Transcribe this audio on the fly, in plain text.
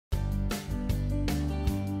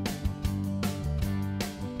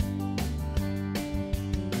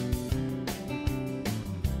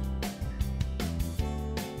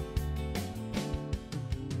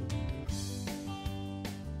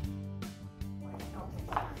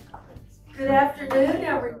Good afternoon,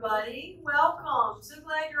 everybody. Welcome. So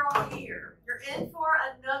glad you're all here. You're in for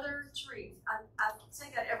another treat. I say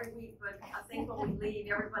that every week, but I think when we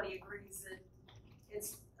leave, everybody agrees that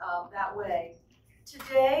it's that way.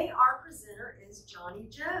 Today, our presenter is Johnny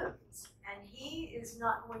Jones, and he is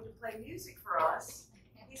not going to play music for us.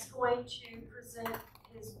 He's going to present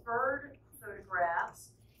his bird photographs.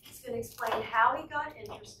 He's going to explain how he got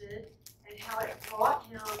interested and how it brought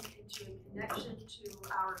him into a connection to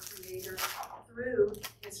our Creator through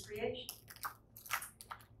his creation.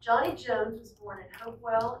 Johnny Jones was born in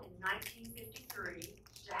Hopewell in 1953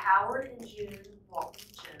 to Howard and June Walton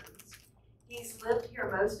Jones. He's lived here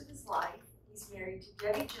most of his life. He's married to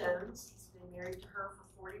Debbie Jones. He's been married to her for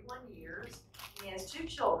 41 years. He has two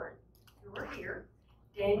children who are here,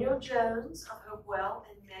 Daniel Jones of Hopewell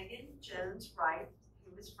and Megan Jones Wright,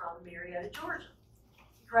 who is from Marietta, Georgia.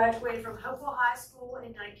 He graduated from Hopewell High School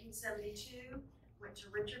in 1972, went to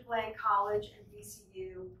Richard Bland College and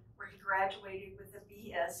VCU, where he graduated with a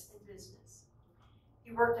BS in business.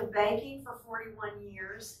 He worked in banking for 41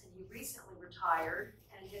 years, and he recently retired,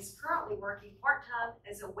 and is currently working part-time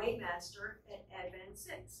as a weighmaster at Advent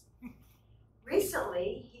 6.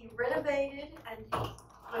 Recently, he renovated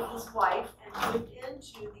with his wife and moved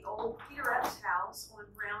into the old Peter Epps house on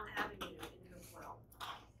Brown Avenue in Hopewell.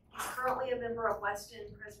 He's currently a member of Weston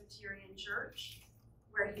Presbyterian Church,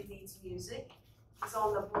 where he leads music. He's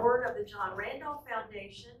on the board of the John Randolph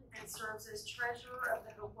Foundation and serves as treasurer of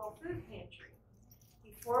the Hopewell Food Pantry.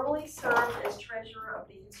 He formerly served as treasurer of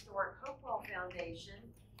the historic Hopewell Foundation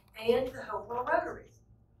and the Hopewell Rotary.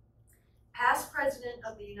 Past president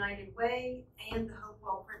of the United Way and the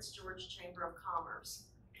Hopewell Prince George Chamber of Commerce.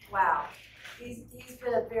 Wow, he's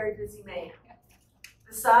been a very busy man.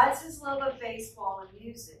 Besides his love of baseball and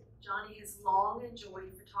music, Johnny has long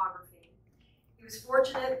enjoyed photography. He was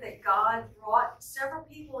fortunate that God brought several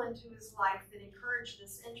people into his life that encouraged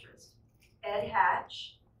this interest. Ed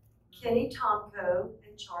Hatch, Kenny Tomko,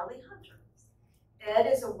 and Charlie Hunter.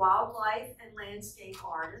 Ed is a wildlife and landscape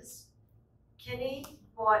artist. Kenny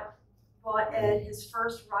bought Ed his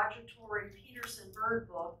first Roger Tory Peterson bird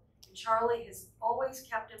book, and Charlie has always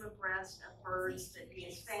kept him abreast of birds that he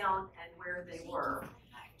has found and where they were.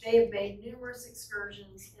 They have made numerous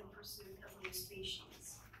excursions in pursuit of new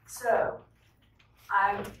species. So,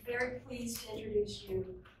 I'm very pleased to introduce you,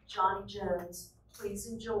 Johnny Jones. Please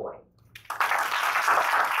enjoy.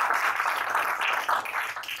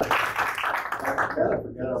 I kind of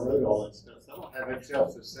forgot I wrote all that stuff, so I don't have much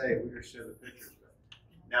else to say. We just show the pictures.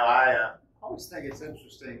 Now, I always think it's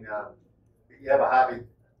interesting that you have a hobby.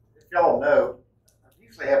 If y'all know, I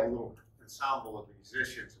usually have a little ensemble of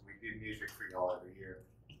musicians, and we do music for y'all every year.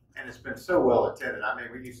 And it's been so well attended. I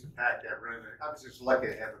mean, we used to pack that room. And I was just lucky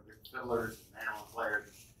to have good fiddlers and mandolin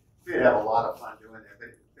players. We did have a lot of fun doing that. But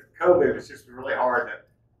with COVID, it's just really hard to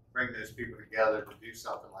bring those people together to do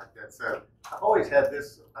something like that. So I've always had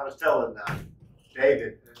this. I was telling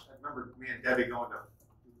David, I remember me and Debbie going to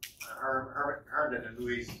Herndon and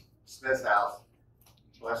Louise Smith's house.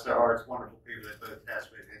 Bless their hearts, wonderful people that both passed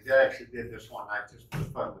away. And they actually did this one night just for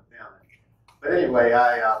fun with them. But anyway,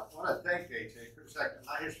 I want to thank AJ for a second.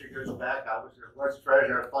 My history goes back. I was their worst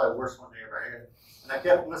treasurer. I was probably the worst one they ever had. And I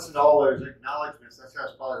kept listening to all those acknowledgments. That's how I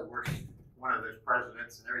was probably the worst one of those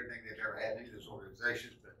presidents and everything they've ever had in any of those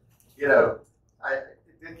organizations. But, you know,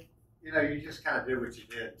 you just kind of do what you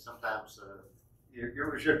did. Sometimes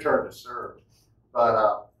it was your turn to serve.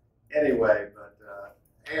 But anyway,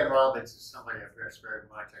 Ann Robbins is somebody I miss very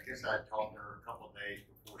much. I guess I talked to her a couple of days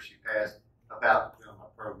before she passed about doing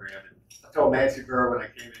my program. And I told Nancy Burr when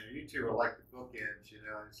I came in, you two are like the bookends, you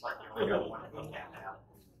know, and it's like you only got one bookend now.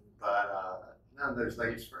 But none of those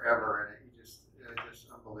ladies forever, and they're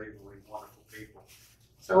just unbelievably wonderful people.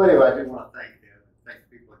 So anyway, I do want to thank them and thank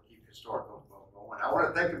the people that keep historic Hopewell going. I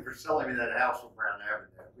want to thank them for selling me that house on Brown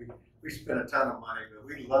Avenue. We spent a ton of money, but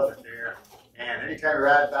we love it there. And anytime you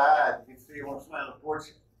ride by, you can see you want to smile on the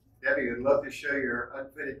porch. Debbie would love to show your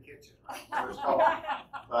unfitted kitchen.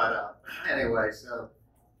 But anyway, so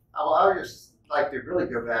I would just like to really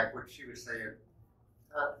go back what she was saying.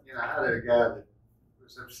 You know, how did a guy that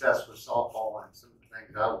was obsessed with softball and some of the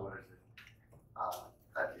things I was.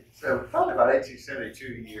 So probably about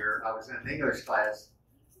 1872 year, I was in an English class,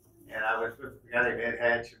 and I was with a guy named Ed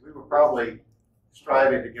Hatch, and we were probably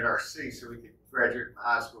striving to get our C so we could graduate from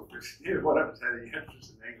high school because neither one of us had any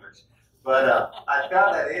interest in English. But I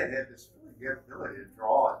found that Ed had this really good ability to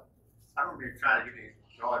draw. I remember him trying to get me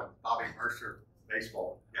drawing Bobby Mercer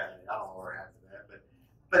baseball guy. I don't know where after that,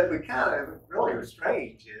 but we kind of really was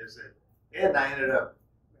strange is that Ed and I ended up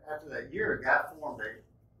after that year got formed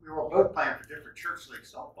we were both playing for different church league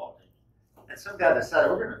softball teams. And some guy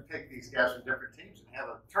decided we're going to pick these guys from different teams and have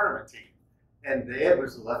a tournament team. And Ed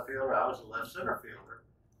was the left fielder, I was the left center fielder.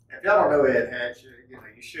 If y'all don't know Ed Hatch, you know,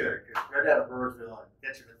 you should, because right out of Burnsville, I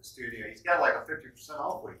catch him at the studio. He's got like a 50%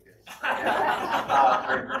 off weekdays.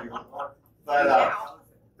 But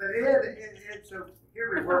Ed, so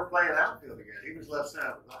here we were playing outfield together. He was left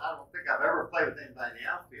center. I don't think I've ever played with anybody in the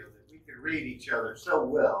outfield that we could read each other so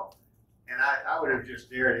well. And I would have just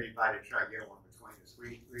dared anybody to try to get one between us.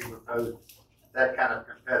 We were both that kind of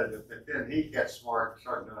competitive. But then he got smart and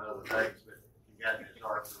started doing other things, but he got in his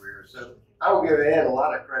art career. So I will give Ed a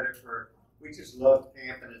lot of credit for, we just loved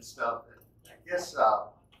camping and stuff. And I guess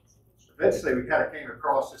eventually we kind of came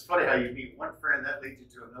across, it's funny how you meet one friend, that leads you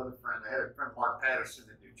to another friend. I had a friend, Mark Patterson,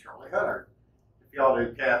 that knew Charlie Hunter. If y'all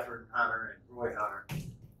knew Catherine Hunter and Roy Hunter.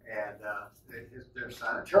 And their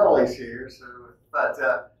son, Charlie's here.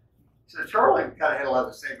 So Charlie kind of had a lot of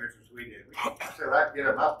the same interests we did. So my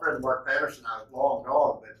friend Mark Patterson, I was long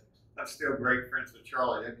gone, but I'm still great friends with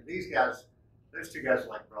Charlie. I mean, these guys, those two guys are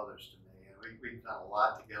like brothers to me. And we've done a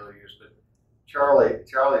lot together years. But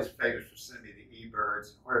Charlie's famous for sending me the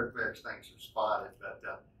eBirds, where things are spotted. But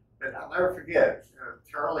I'll never forget,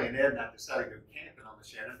 Charlie and Ed and I decided to go camping on the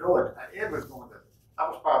Shenandoah. Ed was going to, I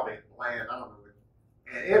was probably at the land, I don't know.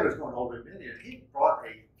 And Ed was going to Old Dominion, and he brought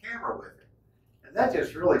a camera with him. And that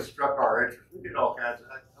just really struck our interest. We did all kinds of,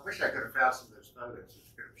 I wish I could have found some of those photos that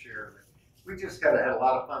we could have shared. But we just kind of had a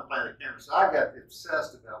lot of fun playing the camera. So I got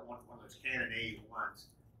obsessed about one of those Canon E1s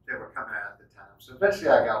that were coming out at the time. So eventually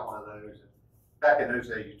I got one of those. And back in those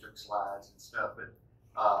days, you took slides and stuff, but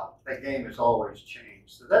that game has always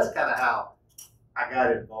changed. So that's kind of how I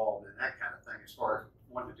got involved in that kind of thing as far as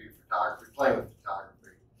wanting to do photography, play with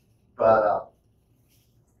photography. But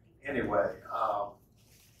anyway,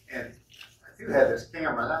 and I do have this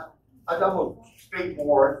camera now. I'm going to speak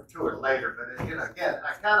more to it later, but again, I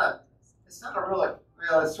kind of, it's not a really,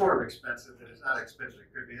 well, it's sort of expensive, but it's not expensive.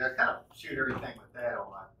 It could be. I kind of shoot everything with that on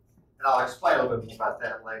my, and I'll explain a little bit more about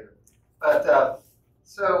that later. But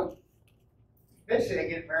so eventually I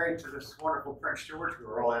get married to this wonderful Prince George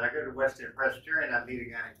girl, and I go to Weston Presbyterian. I meet a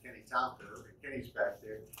guy named Kenny Tomko. Kenny's back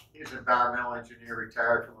there. He's an environmental engineer,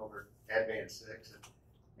 retired from over at Band 6.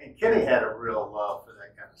 And Kenny had a real love for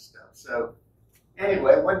that kind of stuff. So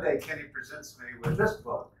anyway, one day Kenny presents me with this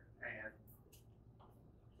book, and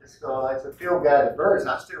it's a field guide to birds.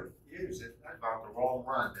 I still use it. I bought the wrong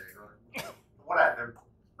run there.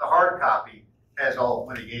 The hard copy has all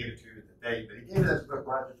when he gave it to you the date, but he gave me this book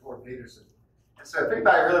right before Peterson. And so if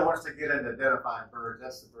anybody really wants to get into identifying birds,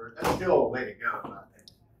 that's the bird. That's still a way to go, in my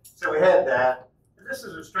opinion. So we had that. And this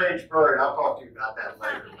is a strange bird. I'll talk to you about that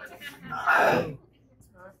later.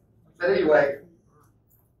 But anyway,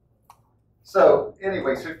 so Kenny,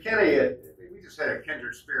 we just had a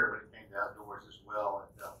kindred spirit when it came to outdoors as well. And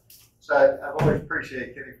so I've always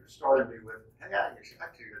appreciated Kenny for starting me with, hey, I actually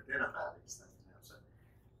like to identify these things now. So,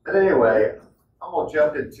 but anyway, I'm going to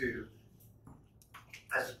jump into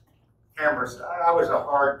as cameras. I was a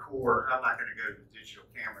hardcore, I'm not going to go to digital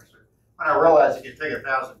cameras, but when I realized you could take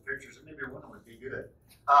 1,000 pictures, and maybe one would be good,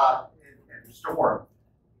 and store them,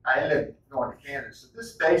 I ended up going to Canada. So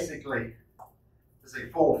this basically is a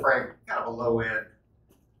full frame, kind of a low end,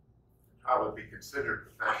 probably be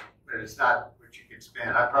considered professional, but it's not what you can spend.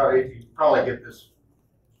 You probably get this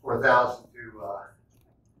for 1,000 to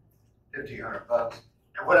 1,500 bucks.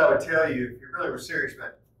 And what I would tell you, if you really were serious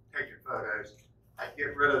about taking photos, I'd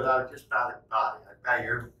get rid of that, just buy the body. I'd buy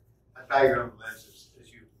your own lenses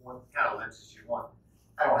as you want, kind of lenses you want.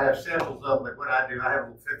 I don't have samples of them, but what I do, I have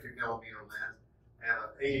a 50 millimeter lens. I have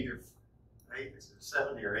an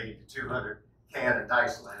 70 or 80 to 200 Canon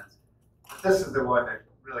nice lens. But this is the one that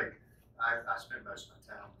really I spend most of my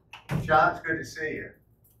time with. John, it's good to see you.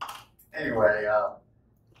 Anyway, I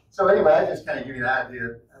just kind of give you an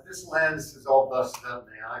idea. This lens is all busted up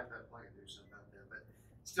now. I could probably do something about that, but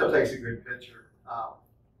it still takes a good picture.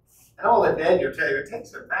 And I'll let Daniel tell you, it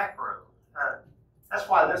takes a macro. That's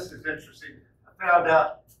why this is interesting. I found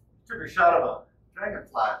out, took a shot of a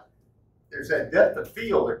dragonfly. There's that depth of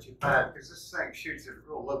field that you find, because this thing shoots at a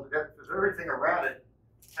real low depth, because everything around it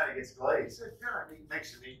kind of gets glazed. So it kind of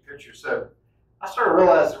makes a neat picture. So I started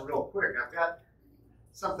realizing real quick, I've got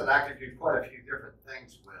something I can do quite a few different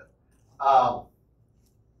things with.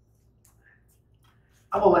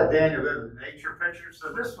 I'm going to let Daniel go to the nature picture.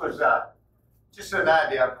 So this was just an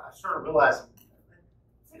idea. I started realizing,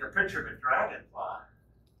 take a picture of a dragonfly. All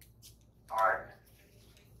right.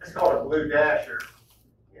 It's called a blue dasher.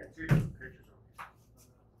 Yeah, two different pictures of it.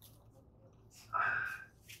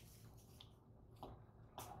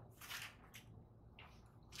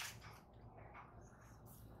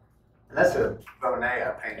 And that's a Monet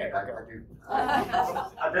I painted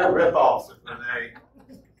I do rip-offs when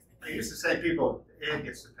they used to say people, Ed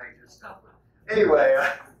gets to paint this stuff. Anyway,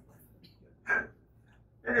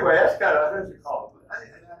 that's kind of, what's it called?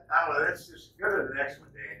 I don't know, let's just go to the next one,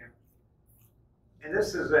 Daniel. And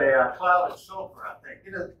this is a clouded sulfur, I think.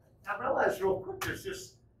 You know, I realized real quick there's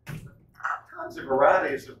just tons of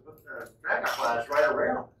varieties of dragonflies right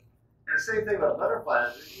around. And the same thing about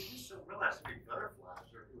butterflies, you just don't realize how many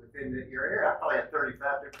butterflies are within your area. I probably have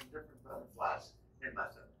 35 different butterflies in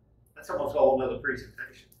myself. That's almost a whole other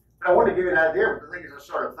presentation. But I wanted to give you an idea, but the thing is I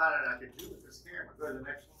started finding I could do with this camera. Go to the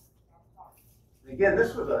next one. And again,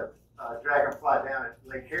 this was a dragonfly down at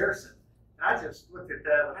Lake Harrison. And I just looked at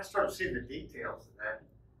that, and I started seeing the details of that.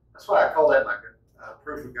 That's why I call that my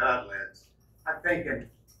proof of God lens. I'm thinking,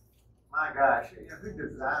 my gosh, you know, who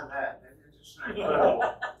designed that? And it's just incredible.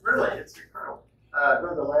 Really, it's incredible. Go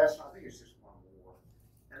to the last one. I think it's just one more.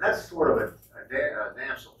 And that's sort of a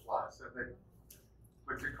damselfly. So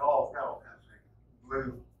what you call, got all kinds of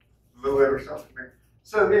things. Blue or something.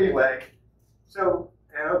 So anyway,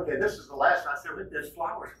 and okay, this is the last one. I said, this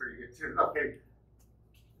flower's pretty good too. Okay,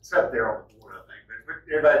 it's up there on the board, I think. But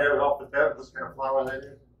everybody know off the bat what kind of flower that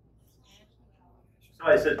is?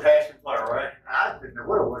 Somebody said passion flower, right? I didn't know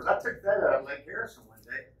what it was. I took that out of Lake Harrison one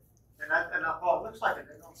day, and I thought it looks like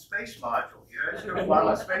a space module. You know, it's going to fly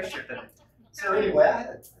like a spaceship in it. So anyway,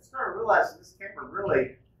 I started realizing this camera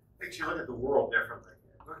really makes you look at the world differently.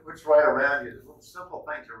 What's right around you, the little simple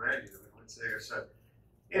things around you, what's there. So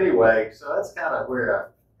anyway, so that's kind of where I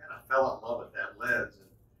kind of fell in love with that lens.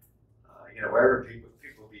 And you know, wherever people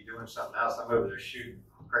be doing something else, I'm over there shooting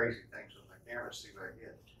crazy things with my camera to see what I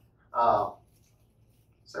get.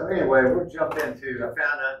 So anyway, we'll jump into, I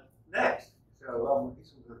found out next. So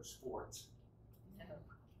he's going to go to sports.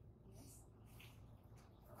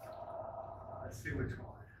 Let's see which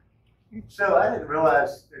one. So I didn't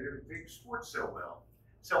realize that it was big sports so well.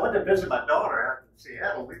 So I went to visit my daughter out in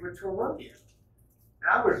Seattle. We went to a rodeo. And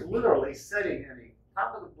I was literally sitting in the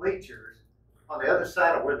top of the bleachers on the other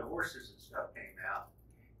side of where the horses and stuff came out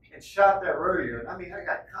and shot that rodeo. And I mean, I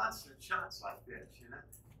got constant shots like this, you know.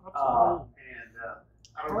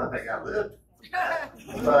 I don't know if I got lived.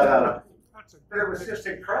 But it was just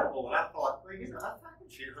incredible. And I thought, well, you know, I can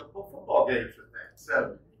shoot football games with that.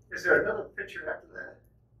 So is there another picture after that?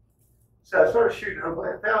 So I started shooting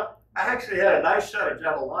football. I actually had a nice shot of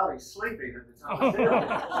Jamalani sleeping at the top of the hill.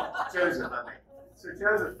 Joseph, I mean. So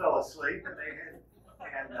Joseph fell asleep, and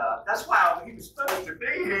that's why he was supposed to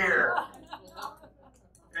be here.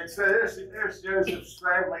 And so there's Joseph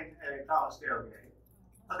scrambling at a Collegedale game.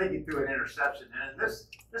 I think he threw an interception. And this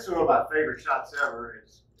is one of my favorite shots ever.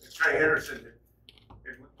 Is Trey Henderson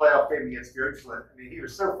in the playoff game against Goochland. I mean, he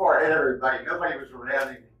was so far ahead of everybody. Nobody was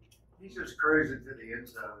around him. He's just cruising to the end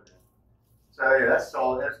zone. So yeah, that's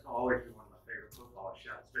always been one of my favorite football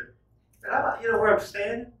shots. But you know where I'm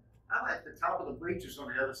standing? I'm at the top of the bleachers on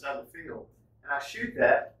the other side of the field, and I shoot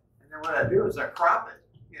that, and then what I do is I crop it,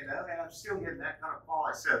 you know, and I'm still getting that kind of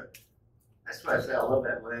quality. So that's why I say I love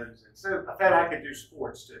that lens. And so I thought I could do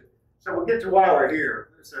sports too. So we'll get to why we're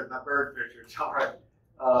here. This is my bird picture. It's all right.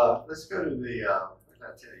 Let's go to the. What did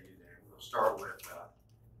I tell you there? We'll start with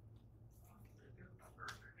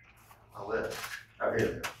my list. Oh, here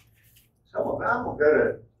it is. So I'm going to go to,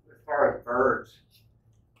 as far as birds,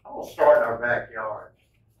 I'm going to start in our backyard.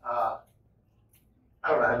 I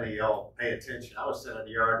don't know how many of y'all pay attention. I was sitting in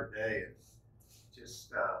the yard today and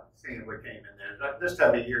just seeing what came in there. But this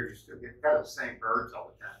time of year, you still get kind of the same birds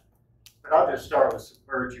all the time. But I'll just start with some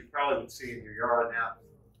birds you probably would see in your yard. Now,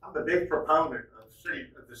 I'm a big proponent of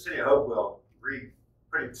the city of Hopewell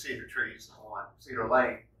putting cedar trees on Cedar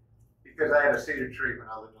Lane, because I had a cedar tree when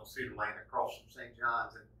I lived on Cedar Lane across from St.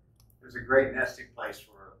 John's. And it was a great nesting place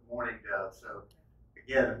for a mourning dove. So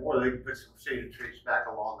again, the more they can put some cedar trees back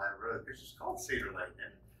along that road, because it's called Cedar Lake,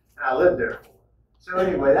 and I lived there for it. So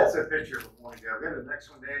anyway, that's a picture of a mourning dove. Go to the next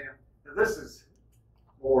one, Daniel. Now, this is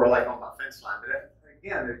more like on my fence line, but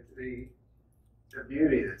again, the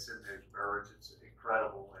beauty that's in those birds, it's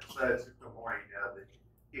incredible. And so it's the mourning dove that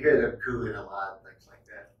you hear them cooing a lot and things like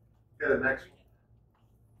that. Go to the next one.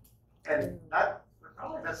 And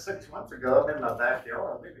probably about 6 months ago, I'm in my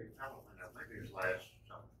backyard. Maybe I don't know. Maybe it was last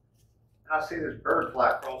summer. And I see this bird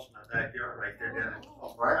fly across my backyard right there down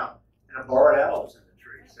on Brown, and a barred owl was in the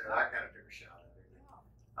tree. So I kind of took a shot at it.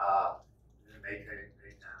 And eight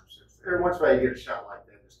times. So every once in a while, you get a shot like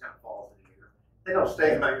that, it just kind of falls in the air. They don't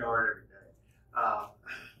stay in my yard every day.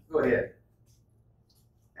 Go ahead.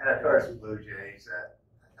 And of course, the blue jays.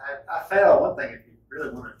 I found one thing: if you really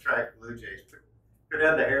want to track blue jays, go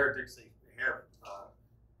down to Heretics. They have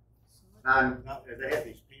they have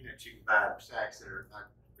these peanuts you can buy in sacks that are, I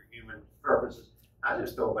forget I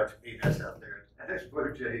just throw a bunch of peanuts out there. And there's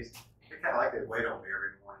blue jays. They kind of like they wait on me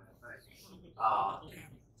every morning, I think.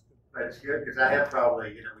 But it's good because I have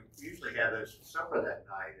probably, you know, we usually have those for supper that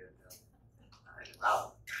night. And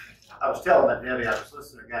I was telling my Debbie, I was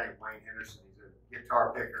listening to a guy named Wayne Henderson. He's a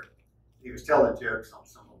guitar picker. He was telling jokes on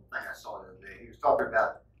some thing I saw the other day. He was talking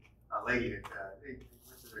about a lady that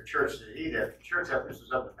went to their church to eat at. The church up, this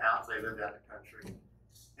was up in the mountains. They lived out in the country.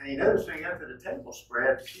 And he noticed when he got to the table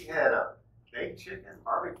spread, she had a baked chicken,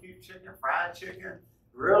 barbecue chicken, fried chicken,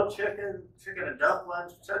 grilled chicken, chicken and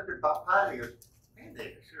dumplings, chicken pot pie. He goes, man,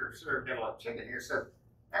 they sure got a lot of chicken here. So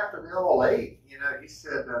after they all ate, you know, he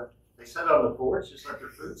said they sat on the porch, just let their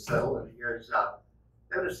food settle, and he goes,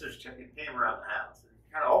 notice this chicken came around the house. And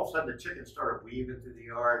kind of all of a sudden the chicken started weaving through the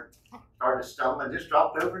yard, started stumbling, just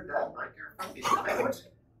dropped over and died right there in front of me. He said,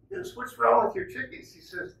 man, what's wrong with your chickens? He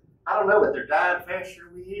says, I don't know, but they're dying faster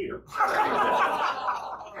than we eat them.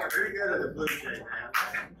 Yeah, very good at the blue jay,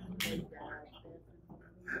 man.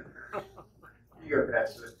 You go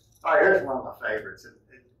past it. All right, here's one of my favorites.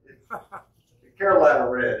 Carolina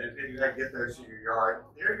Red. If you can get those in your yard,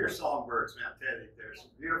 they're your songbirds, man. I tell you, they're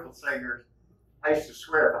some beautiful singers. I used to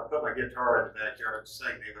swear if I put my guitar in the backyard and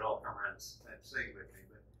sing, they would all come around and sing with me.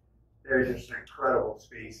 But they're just an incredible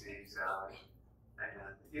species. And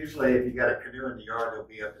usually, if you got a canoe in the yard, they'll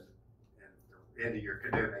be up in the end of your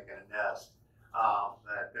canoe making a nest.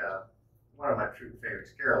 But one of my true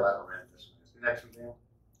favorites, Carolina Red. This one is the next one down.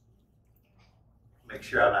 Make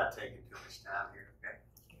sure I'm not taking too much time here. Okay.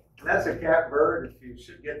 And that's a catbird. If you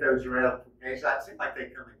should get those around from case, it seems like they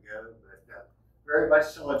come and go, but very much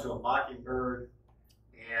similar to a mockingbird,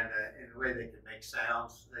 and in the way they can make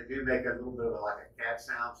sounds. They do make a little bit of like a cat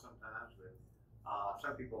sound sometimes, but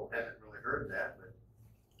some people haven't really heard that. But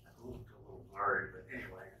it's a little blurry. But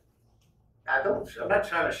anyway, I'm not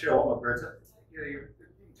trying to show all my birds. You know, you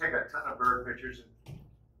can take a ton of bird pictures and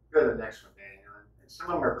go to the next one, Daniel. And some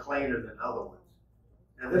of them are cleaner than other ones.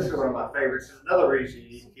 And this is one of my favorites. And another reason you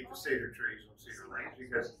need to keep the cedar trees on cedar lanes,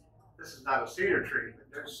 because this is not a cedar tree, but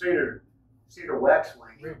there's cedar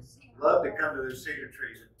waxwings love to come to those cedar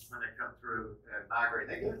trees when they come through and migrate.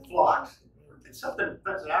 They get in flocks. And something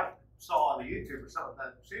that I saw on the YouTube or something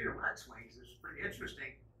about cedar waxwings is pretty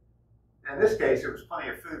interesting. In this case, there was plenty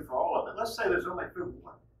of food for all of them. Let's say there's only food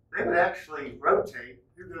for one. They would actually rotate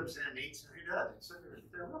who goes in and eats and who doesn't. So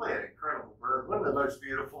they're really an incredible bird, one of the most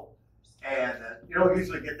beautiful. And you don't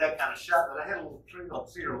usually get that kind of shot, but I had a little tree on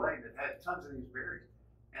Cedar Lane that had tons of these berries.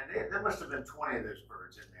 And there must have been 20 of those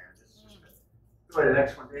birds in there. Go to the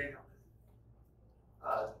next one, Daniel.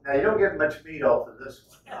 Now, you don't get much meat off of this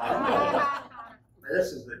one.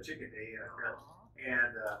 This is the chickadee.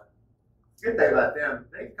 And good thing about them,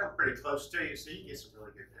 they come pretty close to you, so you get some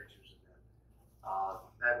really good pictures of them.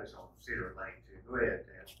 That was on Cedar Lane, too. Go ahead,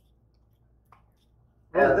 Dan.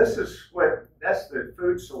 Now, that's the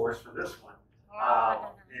food source for this one.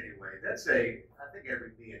 Anyway, I think it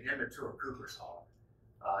would be an immature Cooper's hawk.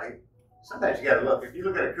 Sometimes you got to look. If you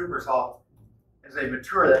look at a Cooper's hawk, as they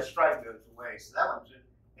mature, that stripe goes away. So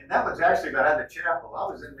that one's actually behind the chapel.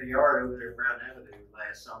 I was in the yard over there at Brown Avenue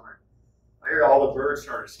last summer. I hear all the birds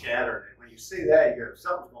started scattering, and when you see that, you go,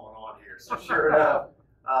 something's going on here. So sure enough,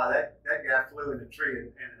 that guy flew in the tree,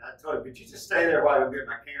 and I told him, could you just stay there while I go get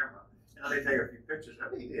my camera? And let me take a few pictures. I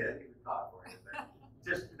mean, he did. He was caught for you. But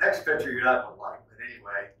just the next picture you're not going to like. But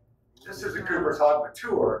anyway, this is a Cooper's hawk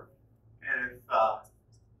mature. And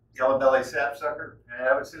if yellow-bellied sapsucker,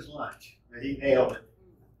 that was his lunch. But he nailed it.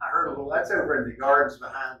 I heard a little, that's over in the gardens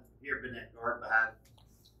behind, you ever been in that garden behind?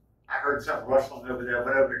 I heard something rustling over there.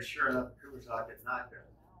 Went over there, sure enough, the Cooper's hawk had knocked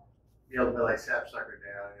the yellow-bellied sapsucker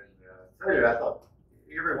down. And I thought,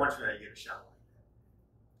 every once in a while you get a shot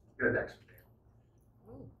like that. Go next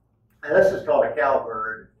one. And this is called a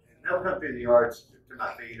cowbird. And they'll come through the yards to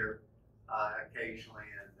my feeder occasionally,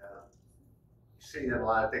 and you see them a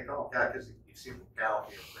lot. They call them cow because you see them cow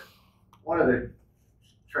here. But one of the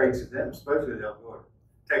traits of them, supposedly they'll go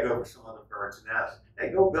take over some other bird's nest. They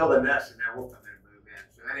go build a nest, and then we'll come in and move in.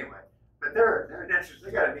 So anyway, but they're interesting.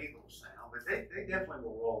 They got a neat little sound, but they definitely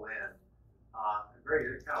will roll in.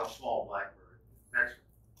 Very kind of small blackbird. Next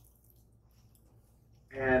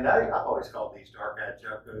one. And I've always called these dark-eyed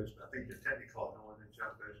juncos, but I think they're technically called northern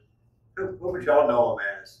juncos. What would y'all know them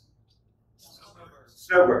as? Snowbirds.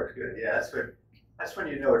 Snowbirds, good. Yeah, that's when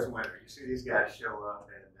you know it's winter. You see these guys show up,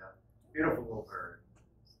 and beautiful little bird.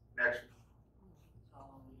 Next one.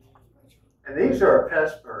 And these are a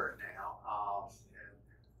pest bird now.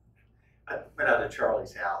 I went out to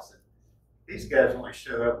Charlie's house, and these guys only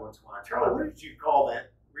show up once in a while. Charlie, what did you call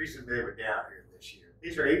that reason they were down here this year?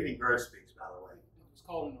 These are evening grosbeaks, by the way. It's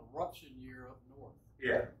called an eruption year up north.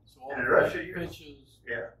 Yeah. So all In Russia, finches.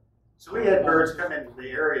 yeah. So we had birds come into the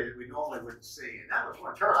area that we normally wouldn't see, and that was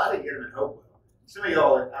one. Charlie, I didn't get them in Hopewell. Some of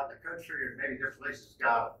y'all out in the country or maybe different places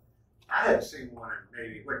got them. I hadn't seen one in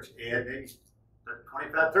maybe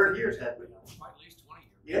 25, 30 years, had we? At least 20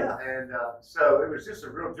 years. Yeah, and so it was just a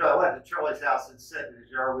real joy. I went to Charlie's house and sat in his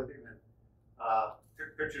yard with him and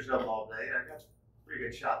took pictures of him all day. I got a pretty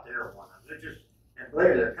good shot there of one of them. They're just, and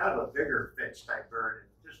believe it, they're kind of a bigger finch type bird and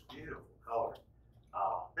just beautiful color.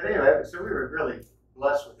 But anyway, so we were really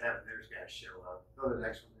blessed with having those guys show up. Go to the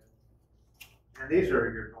next one. And these are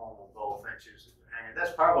your normal goldfinches that are hanging.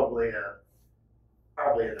 That's probably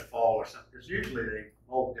in the fall or something, because usually they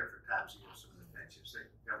molt different times of year. Some of the finches, they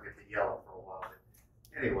don't get the yellow for a while. But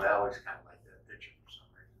anyway, I always kind of like that picture for some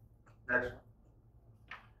reason. Next one.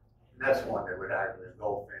 And that's one that would actually a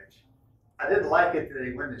goldfinch. I didn't like it that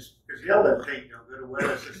he went this, because yellow and pink don't go to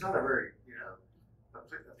weather, so it's not a very,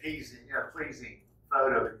 pleasing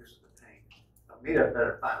photo because of the pink. I need to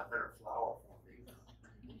find a better flower for me.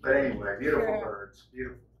 But anyway, beautiful birds,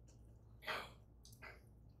 beautiful.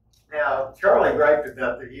 Now, Charlie griped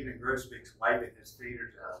about the evening grosbeaks wiping his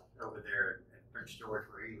feeders out over there in Prince George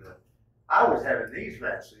where he lived. I was having these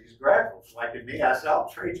rats, these grackles, wiping me. I said, I'll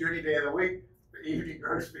trade you any day of the week for evening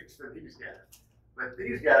grosbeaks for these guys. But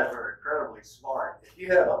these guys are incredibly smart. If you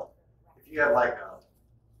have like a,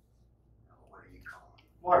 what do you call them?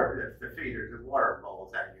 The feeders, the water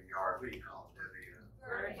bowls out in your yard. What do you call them?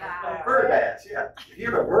 Bird baths, yeah. If you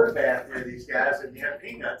have a bird bath near these guys and you have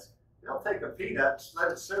peanuts, they'll take a peanut,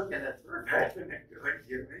 let it soak in that bird bath, and then go ahead and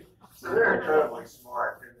give me. So they're incredibly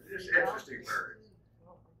smart and just interesting birds.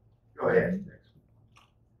 Go ahead.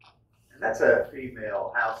 And that's a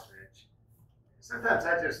female house finch. Sometimes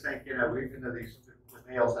I just think, even though the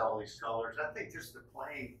males have all these colors, I think just the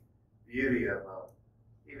plain beauty of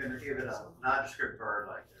even a nondescript bird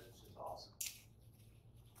like this is awesome.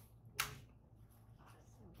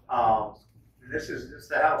 And this is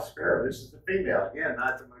the house sparrow. This is the female. Again,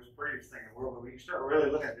 not the most prettiest thing in the world, but when you start really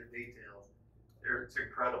looking at the details, it's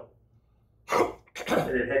incredible.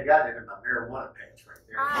 And it had gotten into my marijuana patch right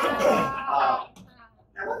there.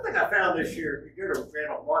 Now, one thing I found this year, if you go to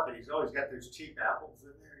Randolph Market, he's always got those cheap apples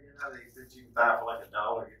in there, that you can buy for like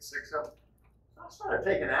 $1, get 6 of them. So I started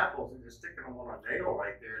taking apples and just sticking them on a nail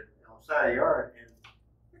right there on the side of the yard, and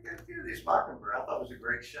I got a few of these mockingbird. I thought it was a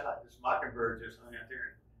great shot. This mockingbird just hung out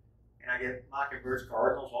there, and I get mockingbirds,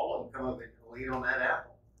 cardinals, all of them come up and lean on that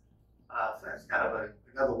apple. So that's kind of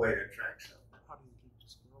another way to attract something.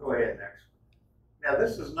 Go ahead, next one. Now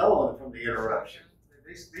this is another one from the interruption.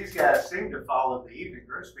 These guys seem to follow the evening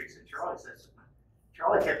grosbeaks that Charlie says.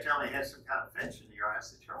 Charlie kept telling me he had some kind of finch in the yard. I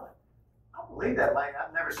said, Charlie, I believe that.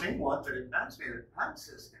 I've never seen one, but it reminds me of the pine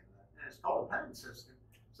siskin, and it's called a pine siskin.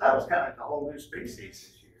 So that was kind of like a whole new species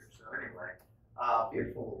this year. So anyway,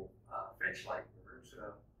 beautiful finch-like bird.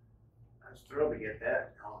 So I was thrilled to get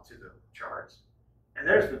that onto the charts. And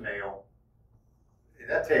there's the male.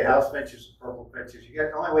 And I tell you, house finches and purple finches,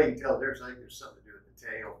 the only way you can tell there's something to do with the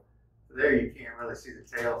tail. So there you can't really see the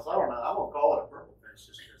tail. So I don't know. I'm gonna call it a purple finch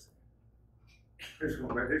just because who's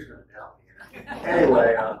gonna doubt me?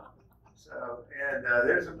 Anyway,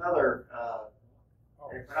 there's another.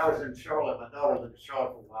 When I was in Charlotte, my daughter lived in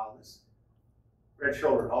Charlotte for a while. This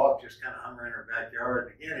red-shouldered hawk just kind of hung around her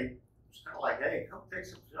backyard. And again, he was kind of like, "Hey, come take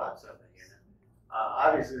some shots of me."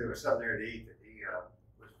 Obviously, there was something there to eat that he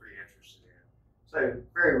was pretty interested in. So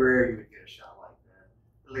very rare you would get a shot like that,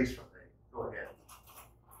 at least from me. Go ahead.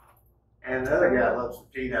 And the other guy loves the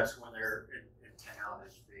peanuts when they're in town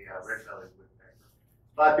is the red-bellied woodpecker.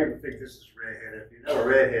 A lot of people think this is redheaded. If you know a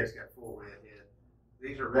redhead's got full red head.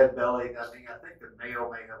 These are red-bellied. I think the male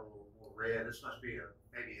may have a little more red. This must be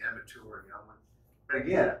maybe an immature young one. But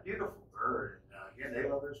again, a beautiful bird. And again, they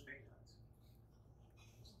love those peanuts.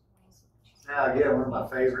 Now again, one of my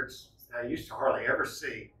favorites I used to hardly ever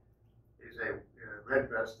see is a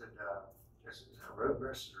red-breasted, this is a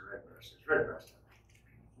road-breasted or red-breasted? It's red-breasted.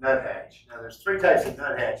 Nuthatch. Now there's 3 types of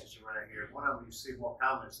nuthatches around here. One of them you see more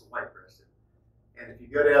common is the white-breasted. And if you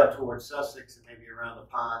go down towards Sussex and maybe around the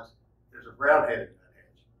ponds, there's a brown-headed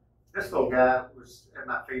nuthatch. This little guy was at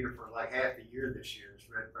my feeder for like half a year this year, this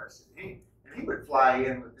red-breasted. And he would fly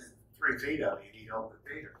in within 3 feet of me and eat all the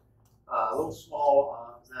feeder. A little small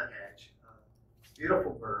nuthatch.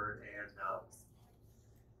 Beautiful bird. And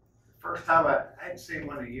the first time I hadn't seen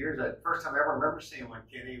one in years. The first time I ever remember seeing one,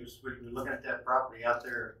 Kenny, was we were looking at that property out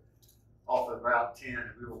there off of Route 10,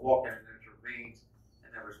 and we were walking in those ravines,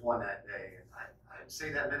 and there was one that day. And I hadn't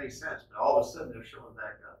seen that many since, but all of a sudden they're showing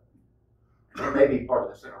back up. And they may be part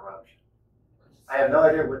of this interruption. I have no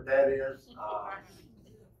idea what that is.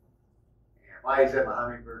 Why he's at my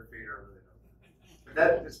hummingbird feeder, I really don't know.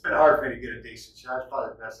 But it's been hard for me to get a decent shot. It's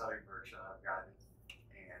probably the best hunting bird shot I've gotten.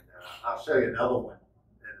 And I'll show you another one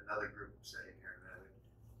in another group setting here in a minute.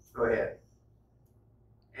 Go ahead.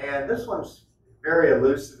 And this one's very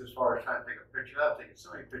elusive as far as trying to take a picture. I've taken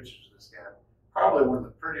so many pictures of this guy. Probably one of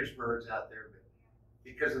the prettiest birds out there, but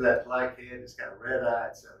because of that black head, it's got a red eye.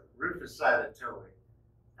 It's a rufous-sided towhee.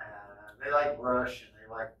 They like brush and they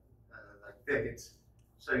like thickets.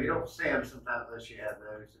 So you don't see them sometimes unless you have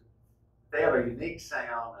those. They have a unique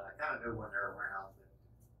sound, and I kind of know when they're around.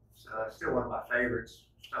 So it's still one of my favorites.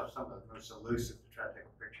 Some of the most elusive to try to take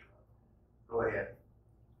a picture of. Go ahead.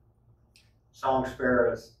 Song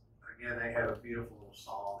sparrows, again, they have a beautiful little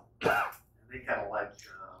song. And they kind of like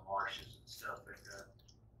marshes and stuff. But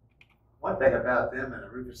one thing about them and the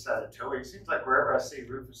rufous-sided towhee, it seems like wherever I see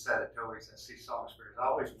rufous-sided towhees, I see song sparrows. I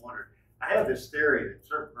always wondered. I have this theory that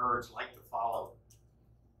certain birds like to follow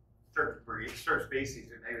certain breeds, certain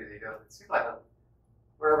species, and maybe they don't. It seems like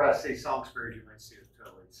wherever I see song sparrows, you might see a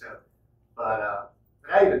towhee. So, but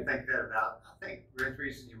I even think that about. I think the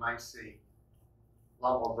reason you might see a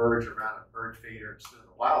lot more birds around a bird feeder instead of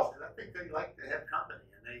the wild, because I think they like to have company,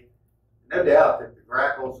 and they, no doubt that the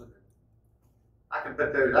grackles and I can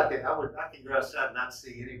put those. I can go outside and not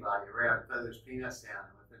see anybody around and throw those peanuts down,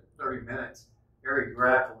 and within 30 minutes, every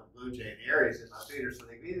grackle and blue jay in the area is in my feeder. So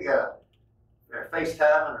they've either got they're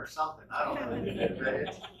FaceTiming or something. I don't know.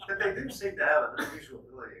 But they do seem to have an unusual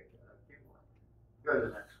ability to accumulate. Go to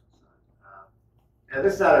the next one. Now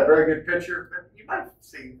this is not a very good picture, but you might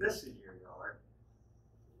see this in your yard.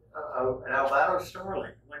 An albino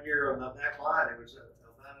starling. One year on the back line, it was an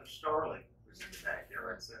albino starling was in the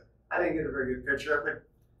backyard. So I didn't get a very good picture of it.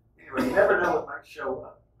 Anyway, you never know what might show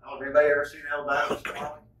up. I don't know if anybody ever seen an albino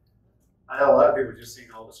starling. I know a lot of people just seen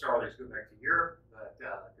all the starlings go back to Europe, but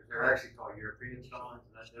because they're actually called European starlings,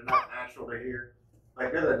 and they're not natural to here.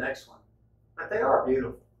 But go to the next one. But they are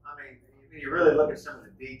beautiful. I mean, you really look at some of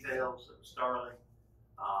the details of the starling,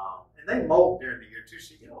 and they molt during the year too,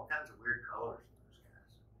 so you get all kinds of weird colors in those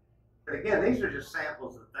guys. But again, these are just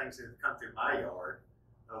samples of things that have come through my yard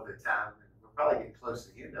over the time, and we're probably getting close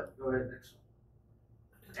to the end of it. Go ahead, next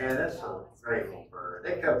one. And that's a great little bird.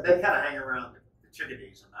 They kind of hang around the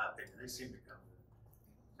chickadees, in my opinion. They seem to come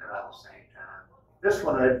about the same time. This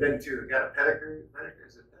one I've been to, got a pedigree.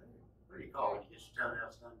 Is it pedigree? What do you call it? His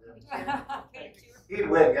toenails done. He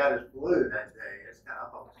went and got his blue that day. It's kind of,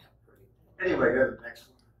 I thought it was kind of pretty. Anyway, go to the next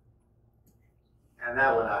one. And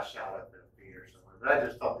that one I shot up in a feeder somewhere. But I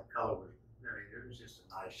just thought the color was, I mean, it was just a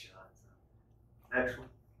nice shot. So. Next one.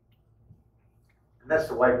 And that's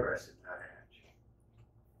the white-breasted nuthatch.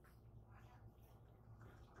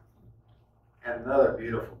 And another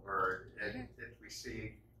beautiful bird that we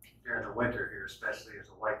see during the winter here, especially as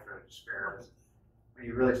a white-throated sparrow. When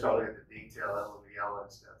you really start looking at the detail, that little yellow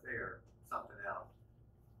and stuff, they are something else.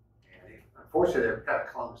 And unfortunately, they're kind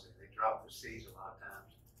of clumsy. They drop the seeds a lot of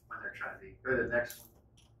times when they're trying to eat. Go to the next one.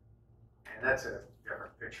 And that's a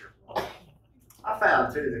different picture. I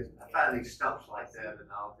found, too, that I find these stumps like that,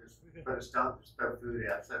 and I'll just put a stump and throw food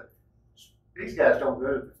out. So these guys don't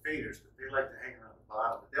go to the feeders, but they like to hang around the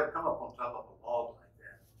bottom. But they'll come up on top of a log like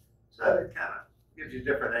that. So it kind of gives you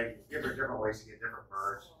different angles, different ways to get different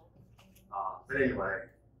birds. But anyway,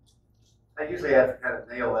 I usually have to kind of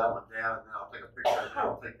nail that one down, and then I'll take a picture of it. I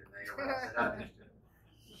don't take the nail out.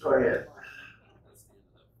 Go ahead.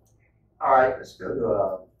 All right, let's go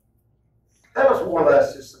to, that was more or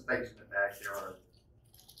less just some things in the backyard.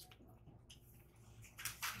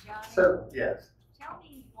 Johnny, So, yes. tell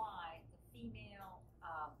me why the female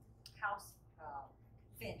house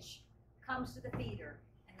finch comes to the feeder,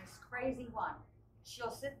 and this crazy one,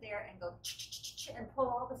 she'll sit there and go and pull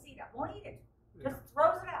all the seed out. Won't eat it. Just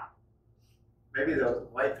throws it out. Maybe the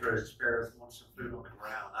white-throated sparrows want some food on the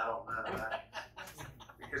ground. I don't know.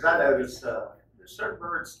 Because I noticed there's certain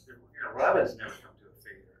birds, robins never come to a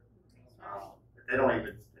feeder. But they don't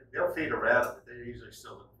even, they'll feed around it, but they usually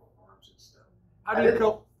still look for worms and stuff. How do you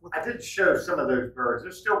cope with I did show some of those birds.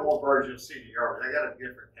 There's still more birds you'll see in the yard, but they got a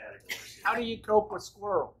different category. How do you cope with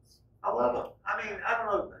squirrels? I love them. I mean, I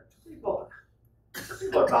don't know. Some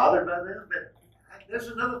people are bothered by them, but there's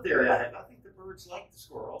another theory I have. I think the birds like the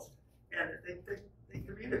squirrels, and they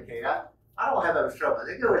communicate. I don't have that trouble.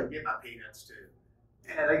 They go in and get my peanuts too,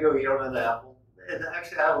 and they go eat on an apple. And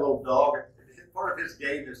actually, I have a little dog. Part of his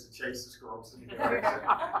game is to chase the squirrels.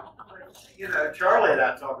 Charlie and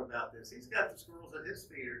I talk about this. He's got the squirrels at his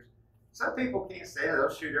feeders. Some people can't stand it.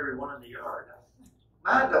 They'll shoot every one in the yard.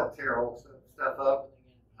 Mine don't tear all stuff up.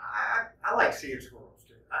 I like seeing squirrels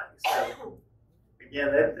too. So,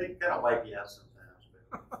 again, they kind of wipe you out sometimes.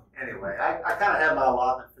 But anyway, I kind of have my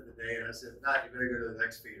allotment for the day, and I said, "Nah, you better go to the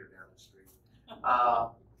next feeder down the street."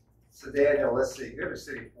 So Daniel, let's see, go to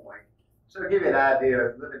City Point. So to give you an idea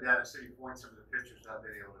of living down at City Point, some of the pictures I've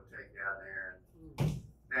been able to take down there. And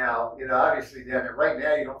now, obviously down there, right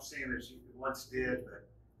now you don't see them as you once did, but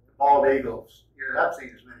the bald eagles, I've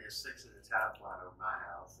seen as many as 6 at a time flying over my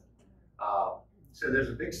house. So there's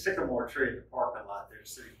a big sycamore tree at the parking lot there at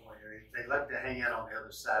City Point. They like to hang out on the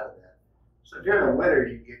other side of that. So during the winter,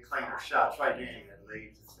 you can get cleaner shots right there, you got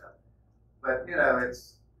leaves and stuff. But,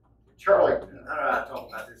 it's, Charlie, I don't know how to talk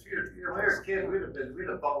about this. When we were kids, we'd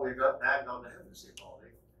have thought we'd go up and gone to heaven to see bald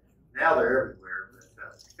eagles. Now they're everywhere.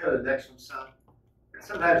 But go to the next one, son. And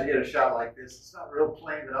sometimes you get a shot like this. It's not real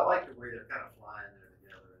plain, but I like the way they're kind of flying there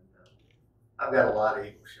together. And I've got a lot of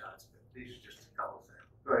eagle shots, but these are just a couple of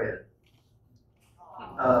things. Go ahead.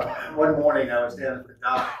 One morning I was down at the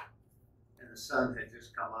dock and the sun had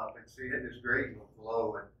just come up, and so you had this great little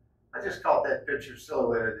glow, and I just caught that picture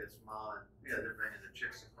silhouetted as mom, and they're bringing the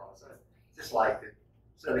chicks across. I just liked it.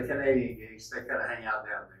 So the Canadian geese, they kind of hang out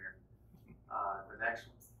down there. The next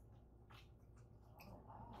one.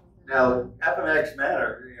 Now, FMX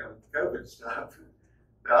Manor, COVID stuff,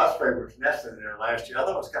 the osprey was nesting in there last year. I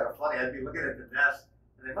thought it was kind of funny. I'd be looking at the nest,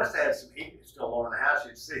 and they must have had some heat still on in the house.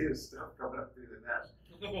 You'd see this stuff coming up through the nest.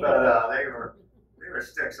 But they were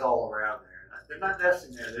sticks all around there. They're not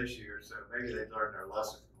nesting there this year, so maybe they learned their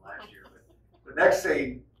lesson from last year. But the next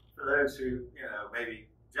scene, for those who, maybe,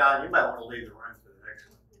 John, you might want to leave the room for the next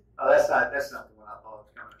one. Oh, that's not the one I thought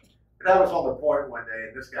was coming. But I was on the point one day,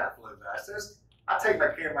 and this guy flew by. So I take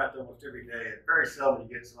my camera out almost every day, and very seldom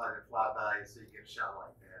you get somebody to fly by and so you get a shot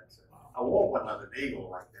like that. So I want one of an eagle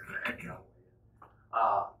like that.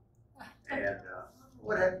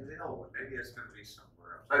 What happened to the other one? Maybe it's going to be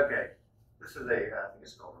somewhere else. Okay, this is I think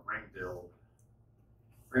it's called a ringbill.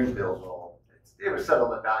 Ringbill's all. It was set on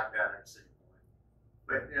the dock down at City Point.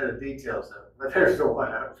 But the details of it. But there's the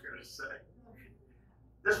one I was going to say.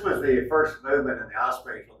 This was the first movement in the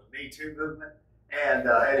osprey called the Me Too movement. And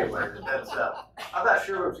anyway, that's I'm not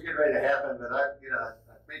sure what was getting ready to happen, but I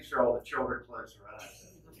made sure all the children closed their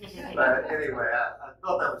eyes. But anyway, I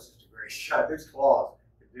thought that was just a great shot. These claws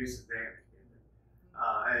could do some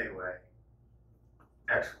damage. Anyway,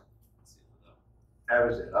 excellent. That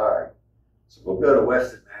was it. All right. So we'll go to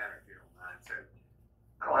Weston Manor if you don't mind. So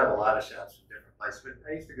I don't have a lot of shots from different places, but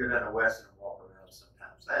I used to go down to Weston and walk around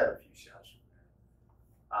sometimes. I have a few shots from there.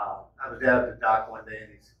 I was down at the dock one day,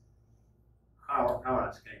 and these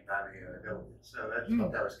cormorants came by me. So I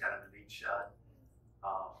thought that was kind of a neat shot.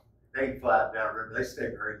 They fly down the river. They stay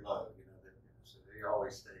very low, so they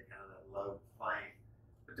always stay kind of that low plane.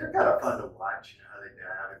 But they're kind of fun to watch, how they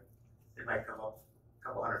dive. They might come up a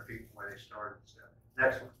couple hundred feet from where they started and stuff.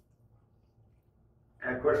 Next one.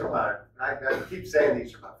 And of course, I keep saying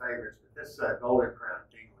these are my favorites, but this golden crowned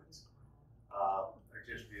penguins are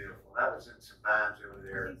just beautiful. That was in some vines over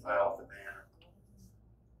there right off the manor.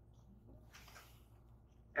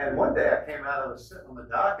 And one day I came out, I was sitting on the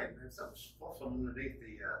dock, and something was sparkling underneath the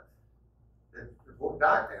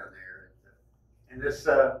dock down there. And this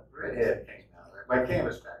redhead came out, my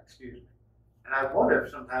canvasback, excuse me. And I wonder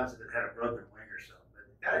if sometimes it had a broken wing or something. But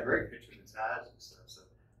it got a great picture of its eyes and stuff. So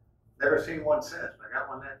never seen one since, but I got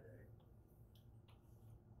one that day.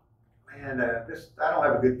 And I don't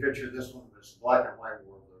have a good picture of this one, but it's black and white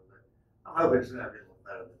world, but I'm hoping it's going to be a little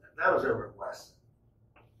better than that. That was over at Weston.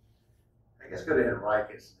 I guess go to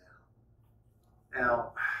Henricus now.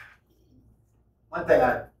 Now, one thing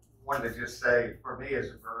I wanted to just say for me as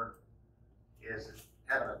a bird is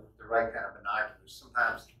having the right kind of binoculars.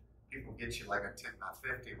 Sometimes people get you like a 10 by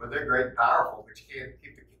 50. Well, they're great and powerful, but you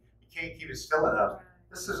can't keep it still enough.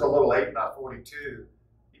 This is a little 8 by 42. You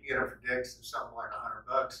can get them for Dick's for something like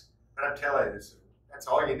 $100. But I'm telling you, that's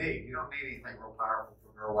all you need. You don't need anything real powerful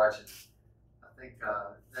for bird watching. I think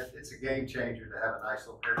that it's a game changer to have a nice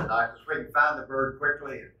little pair of binoculars where you can find the bird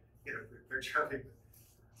quickly and get a good picture of it.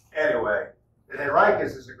 Anyway,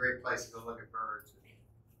 Henricus is a great place to go look at birds.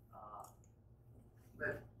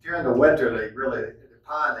 But during the winter, the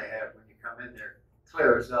pond they have when you come in there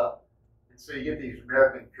clears up. And so you get these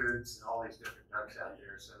American coots and all these different ducks out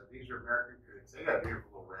there. So these are American coots. They got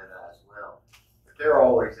beautiful little red eyes as well. But they're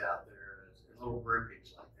always out there as little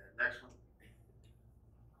groupies like that. Next one.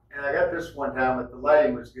 And I got this one time, but the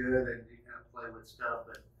lighting was good and you kind of play with stuff.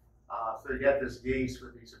 But so you got this geese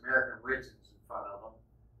with these American widgeons in front of them.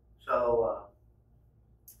 So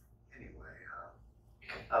anyway,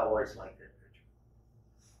 I've always liked that picture.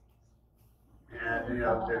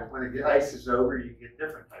 And when the ice is over, you get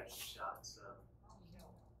different types of shots. So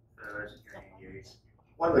there's a green geese.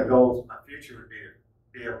 One of the goals in my future would be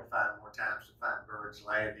to be able to find more times to find birds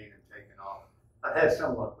landing and taking off. I've had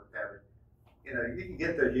some luck with that. But, you know, you can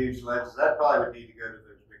get the huge lenses. I probably would need to go to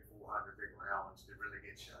those big 400, big round ones to really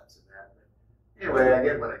get shots of that. But anyway, I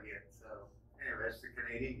get what I get. So anyway, it's the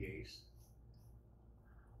Canadian geese.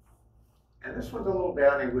 And this one's a little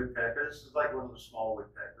downy woodpecker. This is like one of the small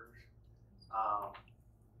woodpeckers.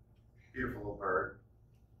 Beautiful little bird.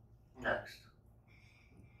 Next.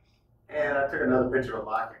 And I took another picture of a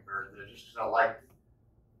mockingbird there just because I liked it.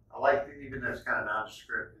 I liked it, even though it's kind of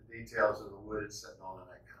nondescript, the details of the wood it's sitting on and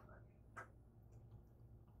that kind of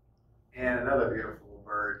thing. And another beautiful little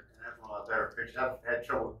bird, and that's one of my better pictures. I've had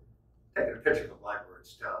trouble taking a picture of a blackbird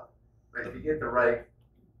stuff. But if you get the right,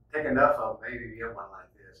 take enough of them, maybe you get one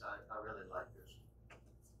like this. I really like this one.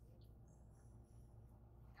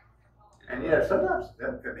 And yeah, sometimes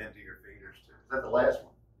them come into your feeders too. Is that the last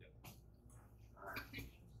one? Yep. All right.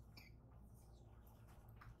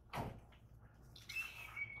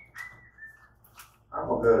 I'm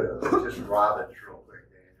gonna go to just robins real quick,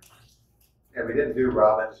 Daniel. Yeah, we didn't do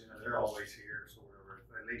robins. You know, they're always here, sort of, or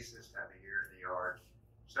at least this time of year in the yard.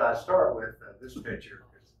 So I start with this picture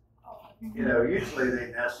because, you know, usually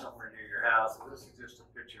they nest somewhere near your house. So this is just a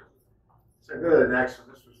picture. So go to the next one.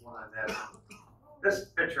 This was one I nested. This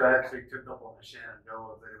picture I actually took up on the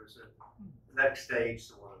Shenandoah, but it was a next stage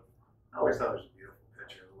sort of. I always thought it was a beautiful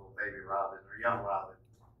picture, a little baby robin or young robin.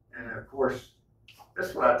 And of course,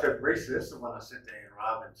 this one I took recently. This is the one I sent to Ann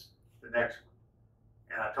Robbins, the next one.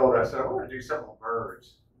 And I told her, I said, I want to do something on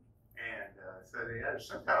birds. And so they had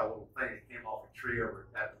some kind of little thing that came off a tree over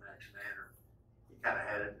at Appomattox Manor. He kind of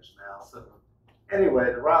had it in his mouth. So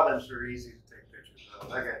anyway, the robins are easy to take pictures of.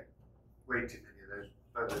 I got way too many of those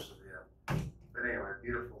photos of them. But anyway,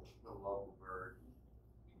 beautiful little local bird.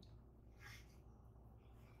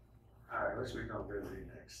 All right, let's we're going to go to the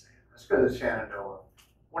next thing. Let's go to the Shenandoah.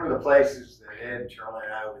 One of the places that Ed and Charlie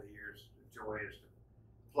and I over the years enjoy is to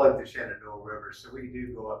float the Shenandoah River. So we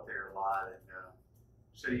do go up there a lot. And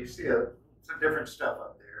so you see some different stuff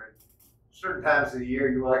up there. At certain times of the year,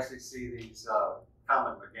 you will actually see these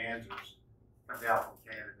common mergansers come down from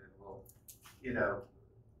Canada and will, you know,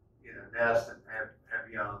 nest and have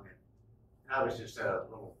young. And I was just at a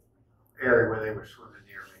little area where they were swimming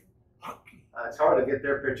near me. It's hard to get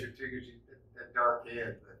their picture too because you get that dark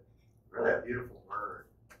head, but really a beautiful bird.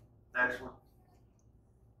 Next one.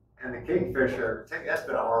 And the kingfisher, that's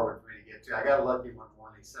been a hard one for me to get to. I got lucky one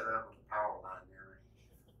morning, he set it up on the power line near me.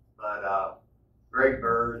 But great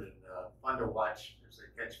bird and fun to watch as they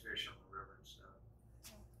catch fish on the river and stuff.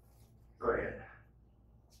 Go ahead.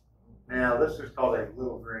 Now this is called a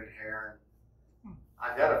little green heron.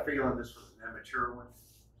 I got a feeling this was an immature one.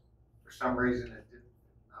 For some reason, it didn't.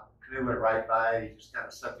 Canoe went right by it. He just kind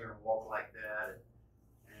of sat there and walked like that,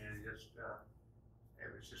 and just it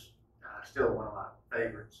was just still one of my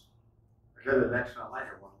favorites. I go to the next one. I might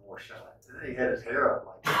have one more shot. And then he had his hair up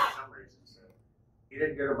like that for some reason. So he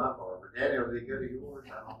didn't go to my barber. Daniel, did he go to yours?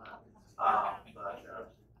 I don't know.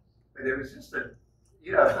 But it was just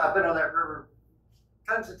I've been on that river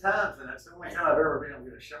tons of times, and that's the only time I've ever been able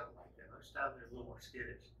to get a shot like that. Most times they're a little more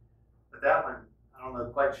skittish. But that one, I don't know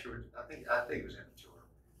quite sure. I think it was immature.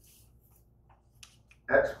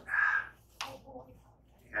 Next one.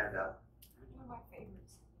 And One of my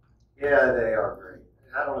favorites. yeah, they are great.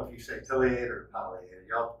 I don't know if you say pileated or pileated.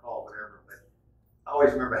 Y'all call it whatever, but I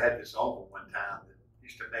always remember I had this uncle one time that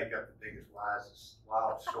used to make up the biggest, wisest,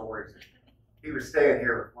 wild stories. And he was staying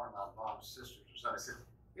here with one of my mom's sisters or something. I said,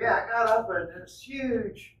 yeah, I got up and this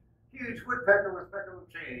huge woodpecker with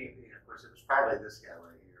chain. And of course, it was probably this guy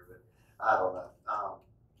right here, but I don't know.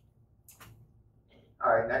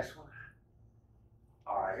 All right, next one.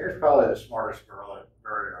 All right, here's probably the smartest bird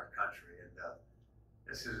in our country, and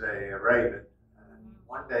this is a raven.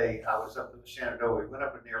 One day I was up in the Shenandoah. We went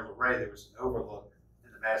up near Luray. There was an overlook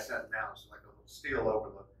in the Massanutten Mountains, like a little steel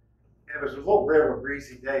overlook, and it was a little bit of a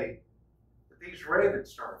breezy day. But these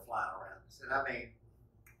ravens started flying around us, and I mean,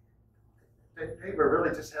 they were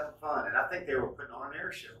really just having fun, and I think they were putting on an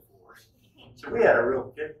air show for us. So we had a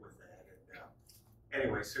real kick with that. And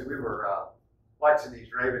anyway, so we were watching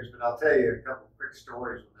these ravens, but I'll tell you a couple of quick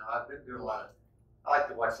stories. Now, I've been doing I like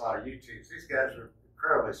to watch a lot of YouTubes. These guys are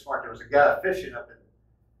incredibly smart. There was a guy fishing up in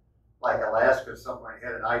like Alaska somewhere, and he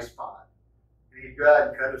had an ice pond. And he'd go out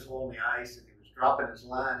and cut his hole in the ice, and he was dropping his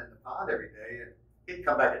line in the pond every day, and he'd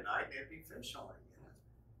come back at night and there'd be fish on it.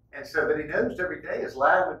 And so, but he noticed every day his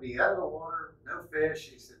line would be out of the water, no fish.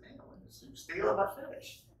 He said, man, what is stealing my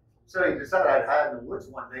fish? So he decided I'd hide in the woods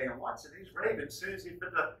one day and watch these ravens. As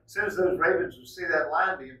soon as those ravens would see that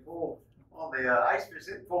line being pulled on the ice fish,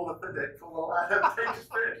 they'd pull the line up and take his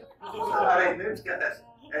fish. I mean, those guys.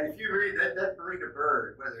 And if you read that breed of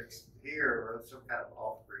bird, whether it's here or some kind of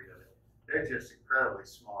off breed of it, they're just incredibly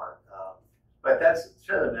smart. But that's,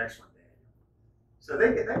 show the next one, Daniel. So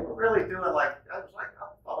they were really doing like, I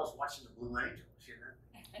thought I was watching the Blue Angels, you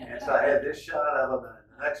know? And so I had this shot of them,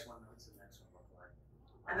 and the next one, what's the next one look like?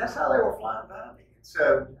 And that's how they were flying by me. And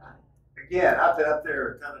so, again, I've been up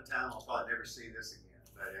there a ton of times. I'll probably never see this again,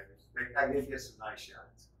 but I did get some nice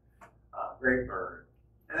shots. Great bird.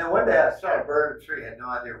 And then one day I saw a bird in a tree, had no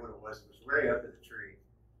idea what it was. It was way up in the tree.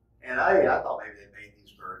 And I thought maybe they made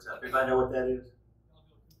these birds up. Anybody know what that is?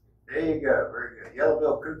 There you go, very good.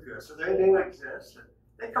 Yellow-billed cuckoo. So they do exist. And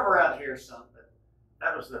they come around here some, but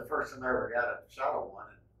that was the first time I ever got a shot of one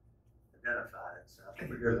and identified it. So I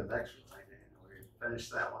think we go to the next one right now. We finish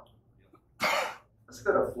that one. Let's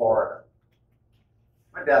go to Florida.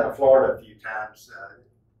 Went down to Florida a few times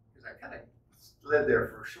because I kind of lived there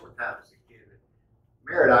for a short time as a kid.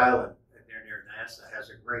 Merritt Island near NASA has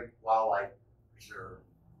a great wildlife preserve.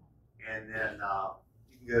 And then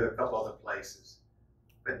you can go to a couple other places.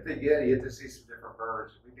 But yeah, you get to see some different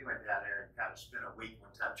birds. We went down there and kind of spent a week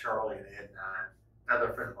one time, Charlie and Ed and I,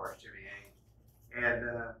 another friend of ours, Jimmy Ames. And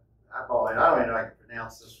I don't even know if I can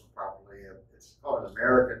pronounce this one properly. It's called an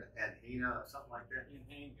American Anhina or something like that.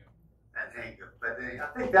 Anhanga. But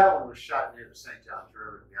I think that one was shot near the St. John's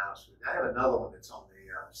River, to be honest with you. I have another one that's on the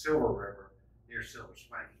Silver River near Silver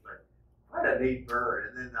Springs, but quite a neat bird.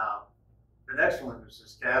 And then the next one was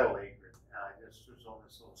this cattle egret. This was on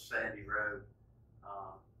this little sandy road.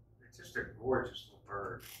 It's just a gorgeous little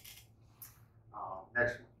bird.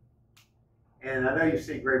 Next one. And I know you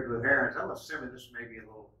see great blue herons. I'm assuming this may be a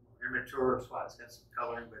little immature, that's why it's got some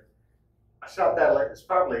coloring, but I shot that like it's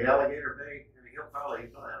probably alligator bait. I mean,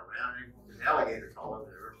 he's not around anymore because alligators all over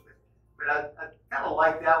there. But I kind of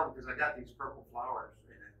like that one because I got these purple flowers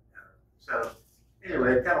in it. So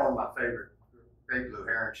anyway, kind of one of my favorite big blue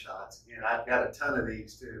heron shots. You know, I've got a ton of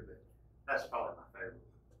these too, but that's probably my favorite.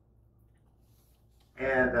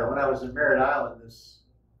 And when I was in Merritt Island, this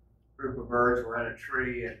group of birds were in a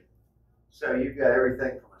tree, and so you've got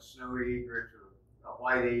everything from a snowy egret to a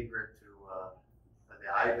white egret to the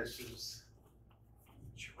ibises.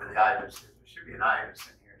 Where the ibis is. There should be an ibis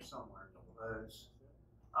in here somewhere in the those.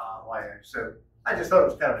 So I just thought it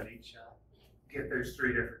was kind of a neat shot. Get those three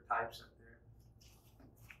different types up there.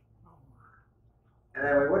 And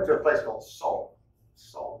then we went to a place called Salt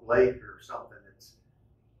Lake or something. It's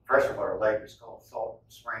freshwater lake. It's called Salt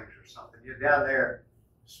Springs or something. You're down there.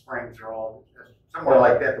 Springs are all somewhere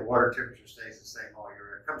like that. The water temperature stays the same all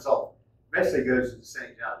year. It comes off. Eventually goes to the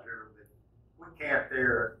St. John's River. But we camped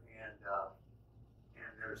there, and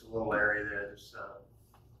there's a little area there. There's I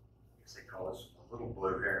guess they call this little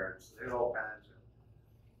blue herons. There's all kinds of.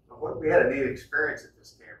 But we had a neat experience at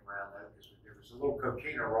this campground though, because there was a little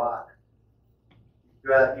coquina rock. You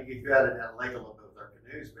could go out in that lake a little bit with our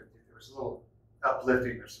canoes, but there was a little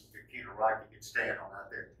uplifting of some coquina rock you could stand on out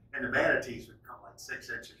there. And the manatees would come like 6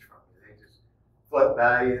 inches from you. They just float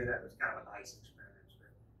by you. That was kind of a nice experience.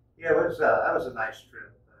 But yeah, that was a nice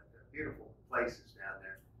trip. Beautiful places down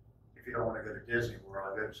there. If you don't want to go to Disney World,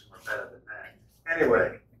 I'll go to somewhere better than that.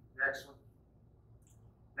 Anyway, next one.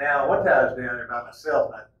 Now, one time I was down there by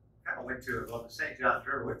myself, and I kind of went to on the St. John's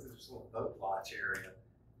River, went to this little boat launch area.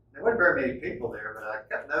 There weren't very many people there, but I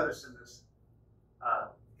kept noticing this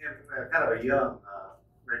kind of a young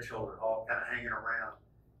red-shouldered hawk kind of hanging around.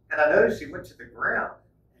 And I noticed he went to the ground.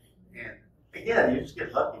 And again, you just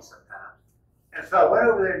get lucky sometimes. And so I went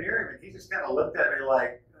over there near him, and he just kind of looked at me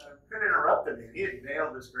like, could interrupted me. He had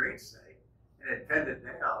nailed this green snake and had pinned it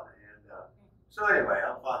down. And so anyway,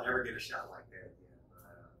 I'll never get a shot like that again.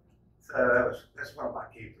 So that's one of my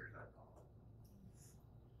keepers, I call it.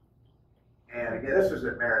 And again, this was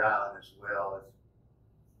at Merritt Island as well. It's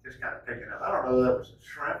just kind of picking up. I don't know if that was a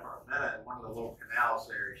shrimp or a minnow in one of the little canals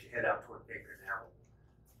there as you head out toward Cape Canaveral.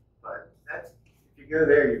 But that's, if you go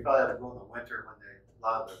there, you probably have to go in the winter when a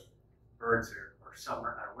lot of the birds are summer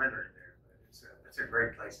or winter there. But it's a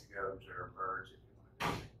great place to go observe birds if you want to do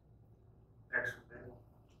it. Next one, then.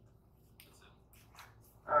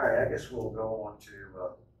 All right, I guess we'll go on to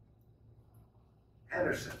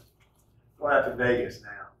Henderson. Going out to Vegas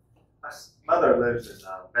now. My mother lives in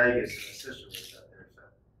Vegas, and my sister lives up there. So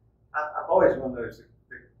I've always one of those that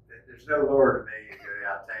there's no lure to me to go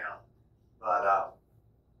out of town. But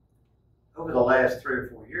over the last 3 or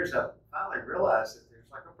 4 years, I've finally realized that there's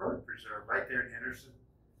like a bird preserve right there in Henderson,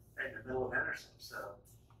 right in the middle of Henderson. So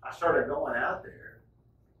I started going out there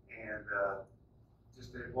and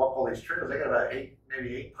just to walk all these trails. They got about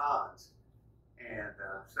maybe eight ponds. And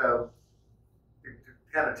so to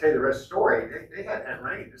kind of tell you the rest of the story, they hadn't had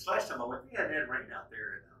rain. This last time I went, they hadn't had rain out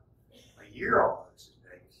there in a year almost in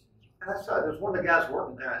Vegas. And I saw there was one of the guys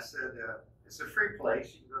working there. I said, it's a free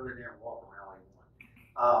place. You can go in there and walk around all you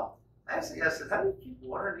want. I said, how do you keep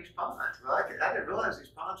watering these ponds? Well, I didn't realize these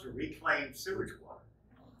ponds were reclaimed sewage water.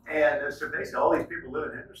 And so basically, all these people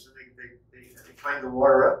live in Henderson, they clean the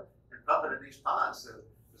water up and pump it in these ponds. So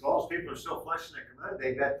as long as people are still flushing their commode,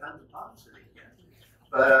 they've got tons of ponds that they can.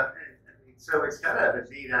 But so it's kind of a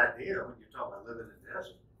neat idea when you're talking about living in the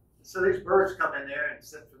desert. So these birds come in there and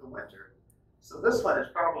sit for the winter. So this one is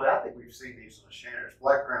probably, I think we've seen these on the Shannons,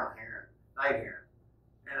 black-crowned heron, night heron.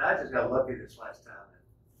 And I just got lucky this last time and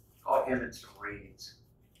caught him in some reeds.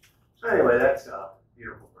 So anyway, that's a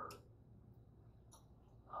beautiful bird.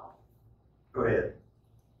 Go ahead.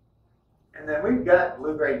 And then we've got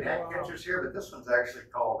blue-gray gnatcatchers here, but this one's actually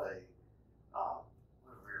called a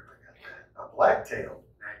black-tailed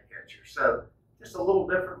gnatcatcher. So just a little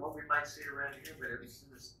different than what we might see around here, but it was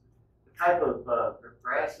this, the type of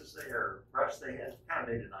grasses they or brush they had kind of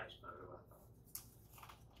made a nice photo, I thought.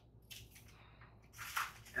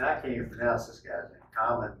 And I can't even pronounce this guy's name.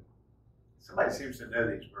 Common. Somebody seems to know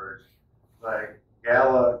these birds, like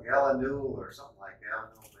Gallinule or something like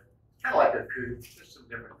Gallinule, but kind of like a coot, just some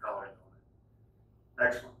different colors on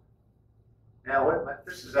it. Next one. Now,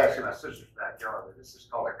 this is actually my sister's backyard, but this is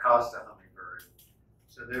called a Costa hummingbird.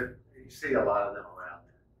 So there, you see a lot of them around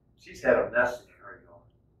there. She's had them nesting in her yard.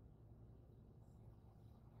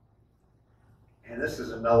 And this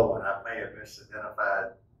is another one I may have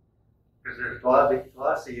misidentified because there's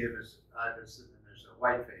glossy ibis and there's a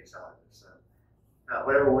white face ibis. So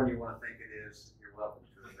whatever one you want to think it is, you're welcome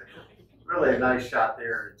to it. But really a nice shot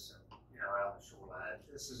there. It's out on the shoreline.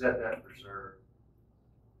 This is at that preserve.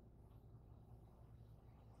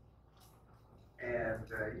 And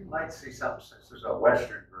you might see something, since there's a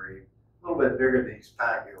western grebe, a little bit bigger than these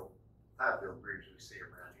pie-bill grebes we see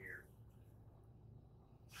around here.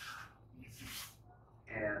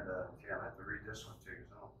 And yeah, I have to read this one too,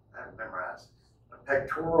 so I haven't memorized. A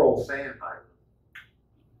pectoral sandpiper.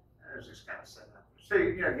 That was just kind of setting up. So,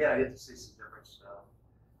 again, I get to see some different stuff.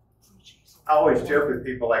 I always joke with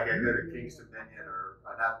people like I go to Kingston Dominion or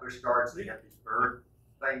not Busch Gardens, they have these bird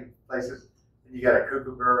places. You got a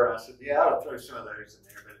kookaburra, and I said, yeah, I'll throw some of those in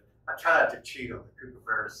there, but I try not to cheat on the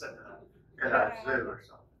kookaburra sitting in a zoo or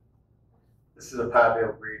something. This is a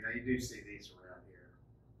pie-bill grebe. Now, you do see these around here,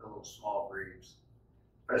 the little small grebes,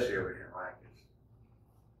 especially over here in Rikers.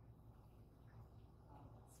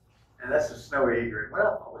 And that's a snowy egret. What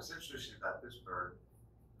I thought was interesting about this bird,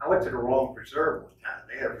 I went to the wrong preserve one time.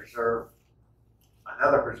 They had a preserve,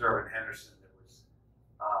 another preserve in Henderson that was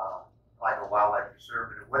like a wildlife preserve,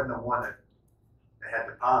 but it wasn't the one that they had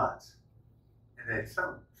the ponds. And then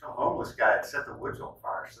some homeless guy had set the woods on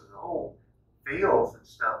fire, so the whole fields and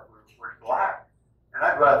stuff were black. And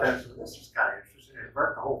I go out there and said, well, this is kind of interesting. It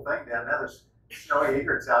burnt the whole thing down. Now there's snowy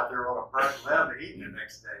egrets out there on a burnt limb eating the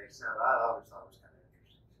next day. So I always thought it was kind of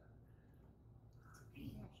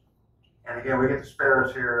interesting. And again, we get the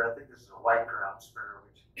sparrows here. I think this is a white-crowned sparrow,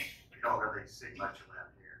 which you don't really see much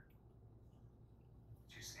around here.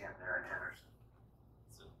 But you see them there in Henderson.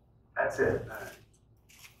 That's it.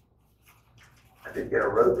 I did get a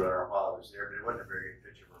roadrunner while I was there, but it wasn't a very good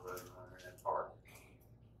picture of a roadrunner in that park.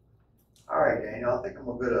 All right, Daniel, I think I'm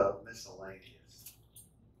going to go to miscellaneous.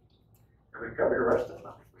 Have we covered the rest of them? I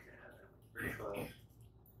think we have. Pretty close.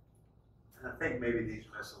 And I think maybe these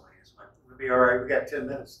miscellaneous might be all right. We got 10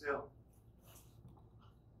 minutes still.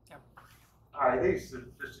 All right, these are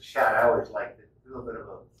just a shot. I always like it. A little bit of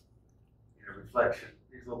a reflection.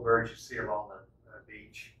 These little birds you see along the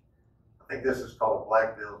beach. I think this is called a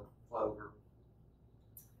black-billed plover.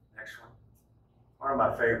 Next one. One of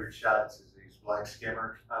my favorite shots is these black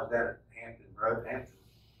skimmers. I was down at Hampton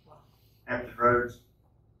Roads.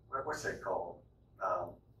 What's that called?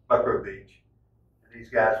 Buckrow Beach. And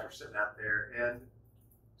these guys were sitting out there. And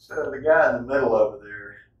so the guy in the middle over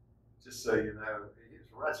there, just so you know,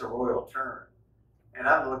 that's a royal tern. And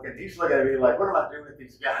I'm looking, he's looking at me like, what am I doing with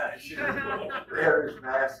these guys? They have this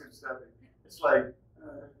mask and stuff. It's like,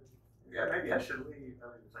 yeah, maybe I should leave. I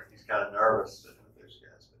mean, it's like he's kind of nervous sitting with those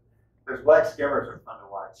guys. But those black skimmers are fun to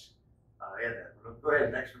watch. Go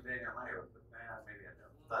ahead, next one, Daniel. I have, but maybe I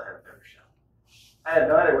don't. I thought I had a better shot. I have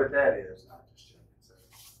no idea what that is. No, I'm just joking. So,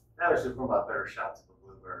 that was just one of my better shots of a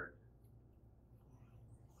bluebird.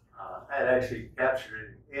 I had actually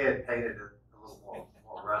captured it. Ed painted a little more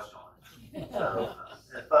rust on it. So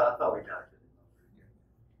I thought we got it.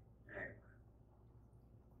 Anyway.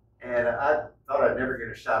 And I thought I'd never get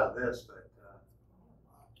a shot of this, but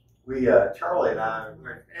Charlie and I,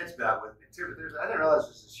 Ed's been out with me too, but I didn't realize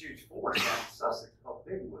there's this huge forest out in Sussex called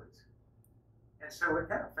Big Woods. And so we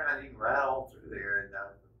kind of found you can ride all through there, and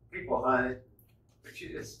people hunt it, but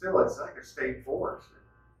it's like a state forest.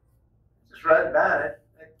 Just riding by it,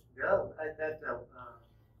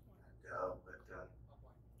 dove,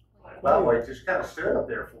 but by the way, it just kind of stood up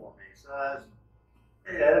there for me. So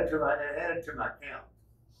it added to my count.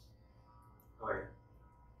 Go ahead.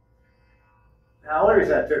 Now, the only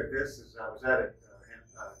reason I took this is I was at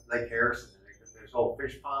Lake Harrison, and there's old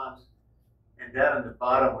fish ponds, and down in the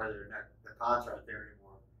bottom where the ponds aren't there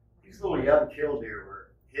anymore, these little young killdeer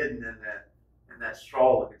were hidden in that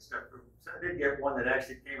straw looking stuff. So I did get one that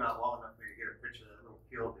actually came out long enough for me to get a picture of that little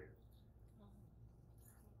killdeer.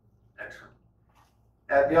 Excellent.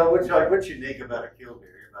 Now, what's unique about a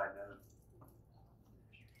killdeer? Everybody knows.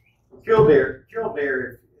 Well, killdeer.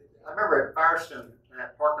 I remember at Firestone,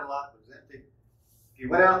 that parking lot was empty. If you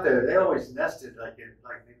went out there, they always nested like maybe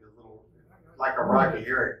a little, like a rocky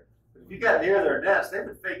area. But if you got near their nest, they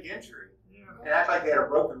would fake injury and act like they had a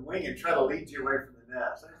broken wing and try to lead you away from the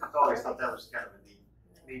nest. I just always thought that was kind of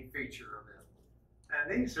a neat feature of them.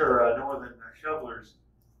 And these are northern shovelers.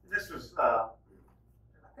 And this was, I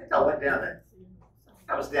think I went down there.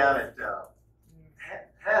 I was down at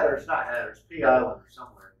Hatters, Pea Island or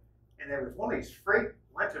somewhere. And there was one of these freak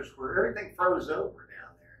winters where everything froze over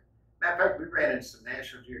down there. Matter of fact, we ran into some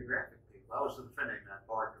National Geographic people. I was with a friend named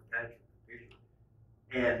Barker Patrick.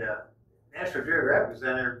 And National Geographic was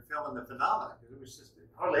down there filming the phenomena because it was just, it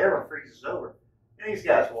hardly ever freezes over. And these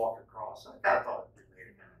guys walked across. So I kind of thought it made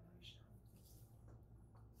it kind of nice.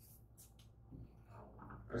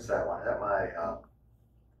 What's that one? That might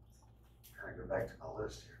kind of go back to my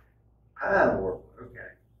list here. Pine warbler.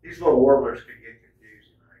 Okay. These little warblers could get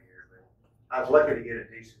confusing right here, but I was lucky to get a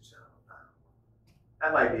decent shot of pine warbler.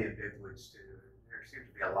 That might be in big woods too. There seems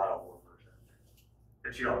to be a lot of warblers out there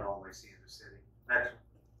that you don't normally see in the city. Next one.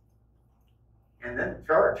 And then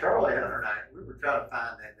Charlie Hunter and I, we were trying to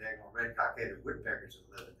find that daggone red-cockaded woodpeckers that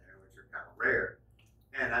live in there, which are kind of rare.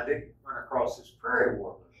 And I did run across this prairie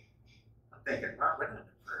warbler. I'm thinking, well, we're not in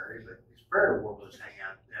the prairie, but these prairie warblers hang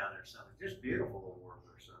out down there somewhere. Just beautiful little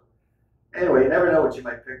warblers. So anyway, you never know what you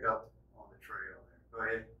might pick up on the trail there. Go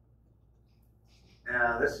ahead.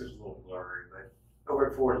 Now, this is a little blurry, but over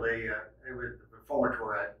at Fort Lee, it was the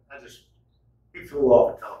reformatory. He flew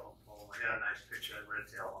off a telephone pole. I got a nice picture of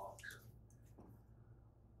red-tailed hawk.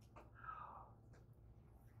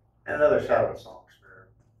 And another shot of a song sparrow.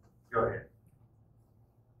 Go ahead.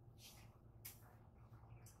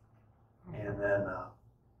 And then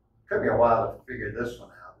took me a while to figure this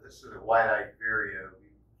one out. This is a white-eyed vireo.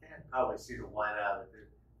 You can't probably see the white eye, but the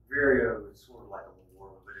vireo is sort of like a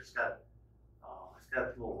warbler, but it's got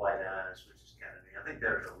little white eyes, which is kind of neat. I think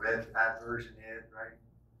there's a red-eyed version head, right?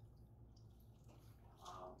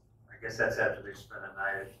 I guess that's after they spent a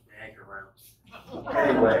night at the anchor room.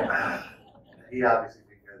 Anyway, he obviously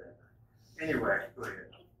didn't go that night. Anyway, go ahead.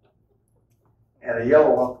 And a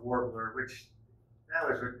yellow-rumped warbler, which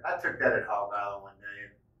I took that at Hog Island one day.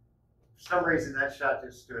 And for some reason, that shot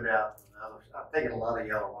just stood out from the others. I've taken a lot of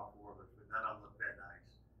yellow-rumped warblers, but none of them look that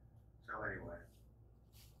nice. So anyway.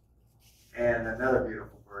 And another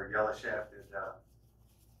beautiful bird, yellow-shafted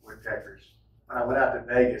woodpeckers. When I went out to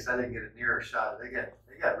Vegas, I didn't get a nearer shot. They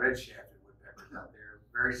got red-shafted woodpeckers out there,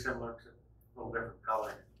 very similar, to a little different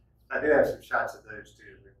coloring. I do have some shots of those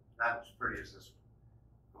too, but not as pretty as this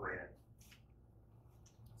one. Go ahead.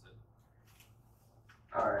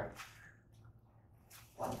 All right.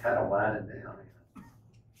 Well, I'm kind of winding down here.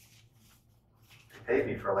 They paid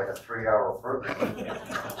me for like a 3-hour program. Getting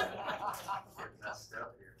that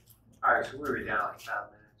stuff here. All right, so we were down like 5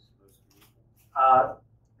 minutes.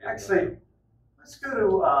 Actually, let's go to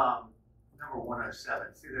number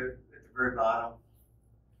 107. See at the very bottom?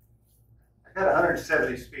 I've got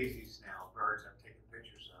 170 species now of birds I've taken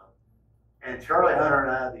pictures of. And Charlie Hunter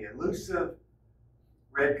and I, the elusive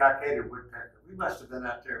red-cockaded woodpecker, we must have been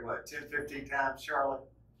out there, what, 10, 15 times, Charlotte,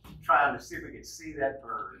 trying to see if we could see that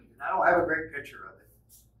bird. And I don't have a great picture of it,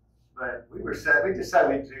 but we decided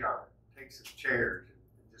we'd take some chairs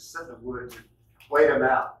and just sit in the woods and wait them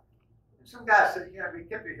out. And some guy said, yeah, we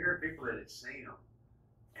kept hearing people that had seen them.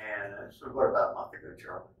 And so what, about a month ago,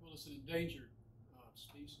 Charlie? Well, it's an endangered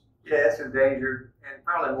species. Yeah, it's endangered and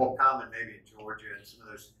probably more common maybe in Georgia and some of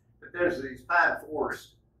those. But there's these pine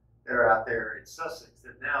forests that are out there in Sussex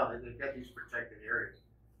that now they've got these protected areas.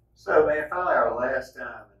 So man, finally our last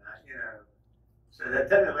time, and so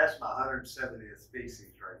technically that's my 170th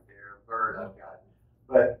species right there, a bird I've got.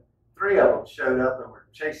 But 3 of them showed up and were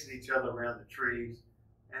chasing each other around the trees.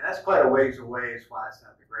 And that's quite a ways away, that's why it's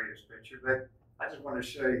not the greatest picture. But I just want to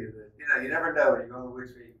show you that, you never know when you go to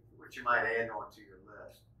which you might add on to your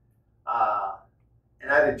list.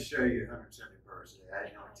 And I didn't show you 170 birds today. I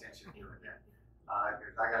had no intention of doing that.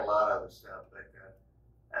 Because I got a lot of other stuff, but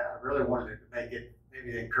I really wanted to make it,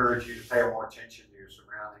 maybe encourage you to pay more attention to your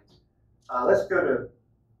surroundings. Let's go to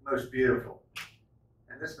most beautiful.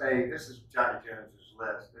 And this is Johnny Jones's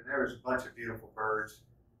list, and there was a bunch of beautiful birds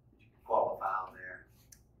that you can qualify on there.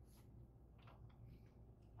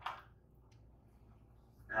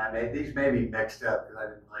 And these may be mixed up because I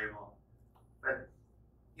didn't label them. But,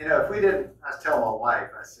 you know, if we didn't, I was telling my wife,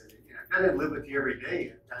 I said, you know, if I didn't live with you every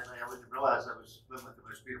day, I wouldn't realize I was living with the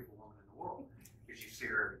most beautiful woman in the world, because you see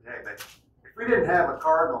her every day. But if we didn't have a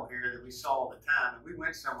cardinal here that we saw all the time, and we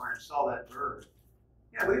went somewhere and saw that bird,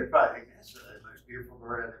 yeah, we would probably think that's the most beautiful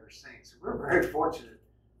bird I've ever seen. So we're very fortunate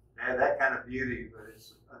to have that kind of beauty, but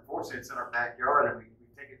it's unfortunately it's in our backyard and we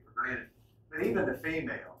take it for granted. But even the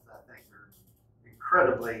females, I think, are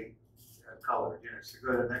incredibly colored. You know, so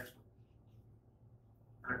go to the next one.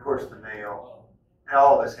 And of course the male. And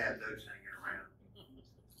all of us have those hanging around.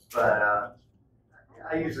 But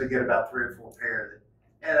I usually get about 3 or 4 pair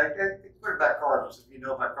that, and what about cardinals? If you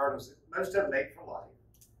know about cardinals, most of them mate for life.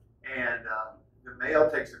 And the male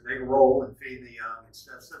takes a big role in feeding the young and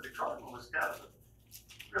stuff. So the cardinal is kind of a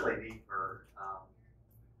really neat bird.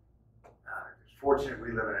 It's fortunate we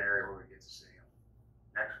live in an area where we get to see them.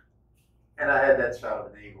 Next. And I had that shot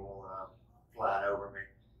of an eagle flying over me.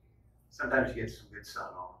 Sometimes you get some good sun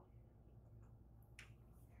on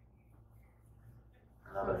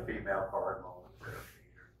them. Another female cardinal.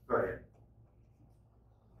 Go ahead.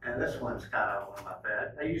 And this one's kind of one of my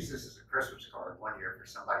favorites. I used this as a Christmas card one year for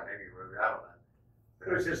somebody, maybe wrote it, I don't know. But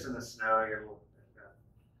it was just in the snow,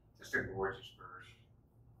 just a gorgeous bird.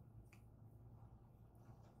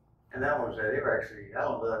 And that one was, they were actually, I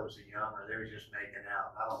don't know if that was a young or they were just making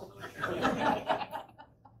out. I don't really know.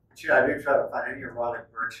 But I do try to find any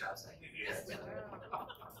erotic bird shots I can get.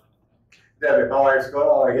 Debbie, my wife's going,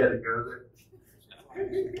 oh, I had to go there.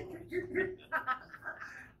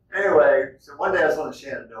 Anyway, so one day I was on the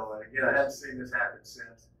Shenandoah, and again, I haven't seen this happen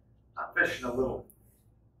since. I'm fishing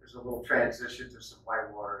there's a little transition to some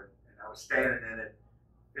white water, and I was standing in it,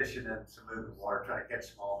 fishing in some moving water, trying to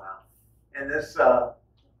catch smallmouth. And this,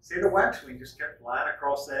 see the waxwing just kept flying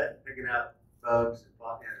across that, picking out bugs and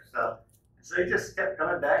stuff. And so he just kept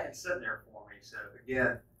coming back and sitting there for me. So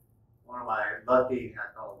again, one of my lucky,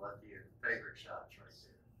 I call it lucky, favorite shots right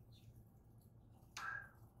there.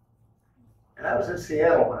 And I was in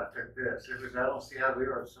Seattle when I took this. It was out in Seattle. We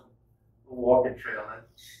were on some little walking trail, and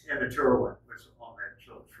immature one was on that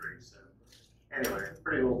little tree. So anyway,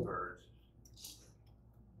 pretty little birds.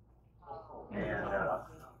 And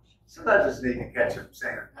sometimes it's neat to catch them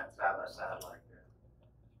standing side by side like that.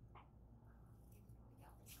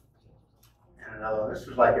 And another one, this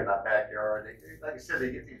was like in my backyard. Like I said,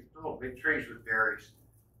 they get these little big trees with berries.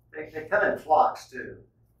 They come in flocks too.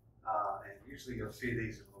 And usually you'll see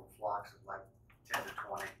these in little flocks of like 10 to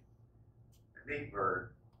 20. A neat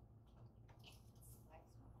bird.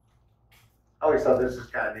 I always thought this was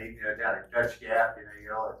kind of neat, you know, down at Dutch Gap, you know, you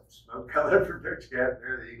get all that smoke coming up from Dutch Gap, and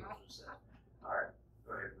there the eagles are set. All right,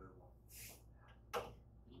 go ahead and move on.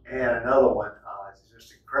 And another one is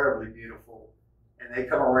just incredibly beautiful. And they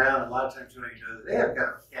come around, and a lot of times you don't even know that they have kind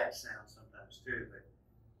of a cat sound sometimes too, but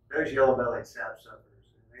those yellow-bellied sapsuckers,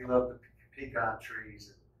 they love the pecan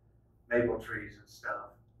trees and maple trees and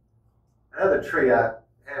stuff. Another tree I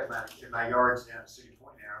have in my yards down at City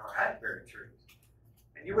Point now are hackberry trees.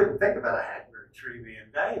 And you wouldn't think about a hackberry tree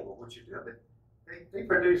being valuable, what you do, but they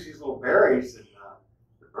produce these little berries, and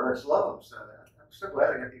the birds love them. So I'm so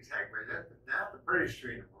glad I got these hackberries. That's now the prettiest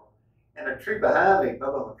tree in the world. And a tree behind me,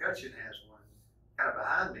 Bubba McCutcheon has one kind of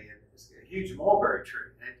behind me, and it's a huge mulberry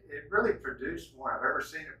tree. And it really produced more I've ever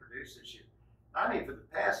seen it produce this year. I mean, for the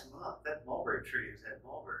past month, that mulberry tree has had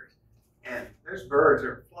mulberries. And those birds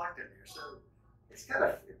are flocked in there. So it's kind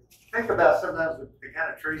of, think about sometimes the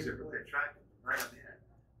kind of trees that really attract them and bring them in.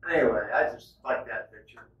 But anyway, I just like that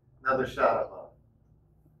picture. Another shot of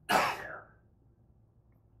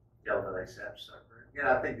yellow-bellied sapsucker. Again,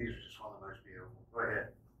 I think these are just one of the most beautiful. Go ahead.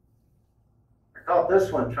 I caught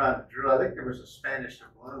this one trying to drill. I think there was a Spanish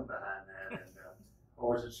doubloon behind that, and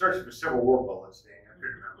or was it searching for Civil War bullets, Dan? I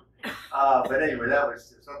couldn't remember. But anyway, that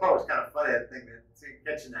was. So I thought it was kind of funny that thing that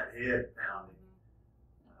catching that head pounding.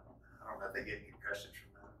 I don't know if they get concussions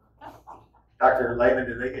from that. Dr. Lehman,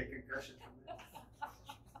 did they get concussions from that?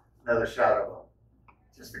 Another shot of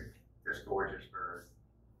just this gorgeous bird.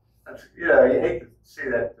 That's, you know, you hate to see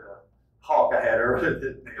that hawk I had earlier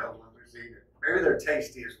that nailed one was either. Maybe they're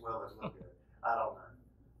tasty as well as look good. I don't know.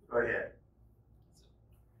 Go ahead.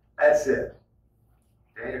 That's it.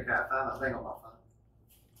 Daniel, can I find my thing on my phone?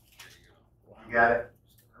 You got it?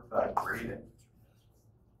 I can read it.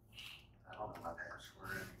 I don't know my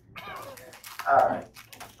password. All right.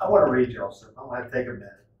 I want to read y'all something. I'm going to take a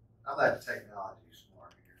minute. I'm like technology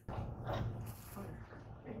smart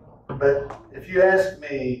here. But if you ask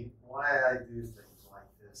me why I do things like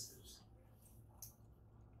this, is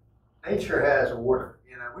nature has order.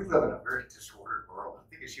 You know, we live in a very disordered world. I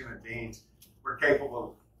think as human beings, we're capable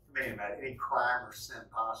of committing about any crime or sin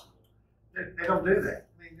possible. They don't do that.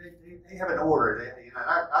 I mean, they have an order. They, you know,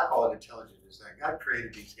 I call it intelligent design. God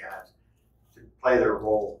created these guys to play their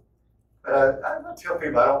role. But I tell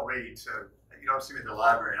people I don't read, so you don't see me in the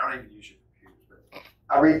library. I don't even use your computers. But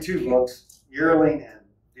I read 2 books, Yearling and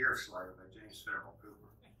Deerslayer by James Fenimore Cooper.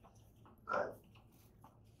 But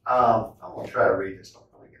I'm going to try to read this. I'll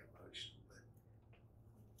probably get emotional.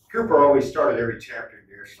 But Cooper always started every chapter in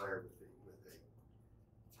Deerslayer with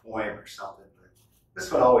a poem or something. But this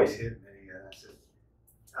one always hit me. I said,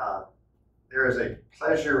 there is a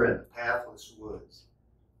pleasure in the pathless woods.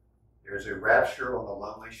 There is a rapture on the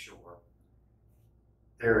lonely shore.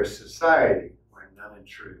 There is society where none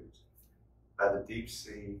intrudes, by the deep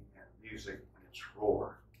sea and music in its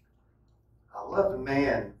roar. I love the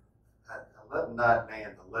man, I love not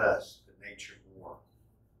man the less, but nature more.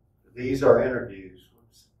 For these are interviews,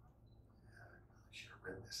 whoops, I should have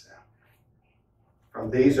written this out.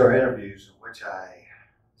 From these are interviews in which I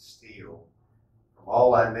steal from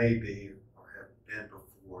all I may be or have been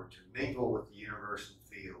before, to mingle with the universe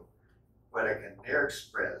and feel what I can ne'er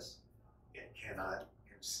express, yet cannot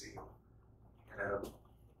conceal. You know,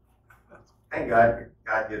 thank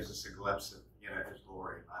God gives us a glimpse of, you know, His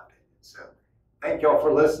glory, in my opinion. So thank y'all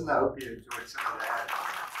for listening. I hope you enjoyed some of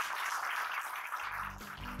that.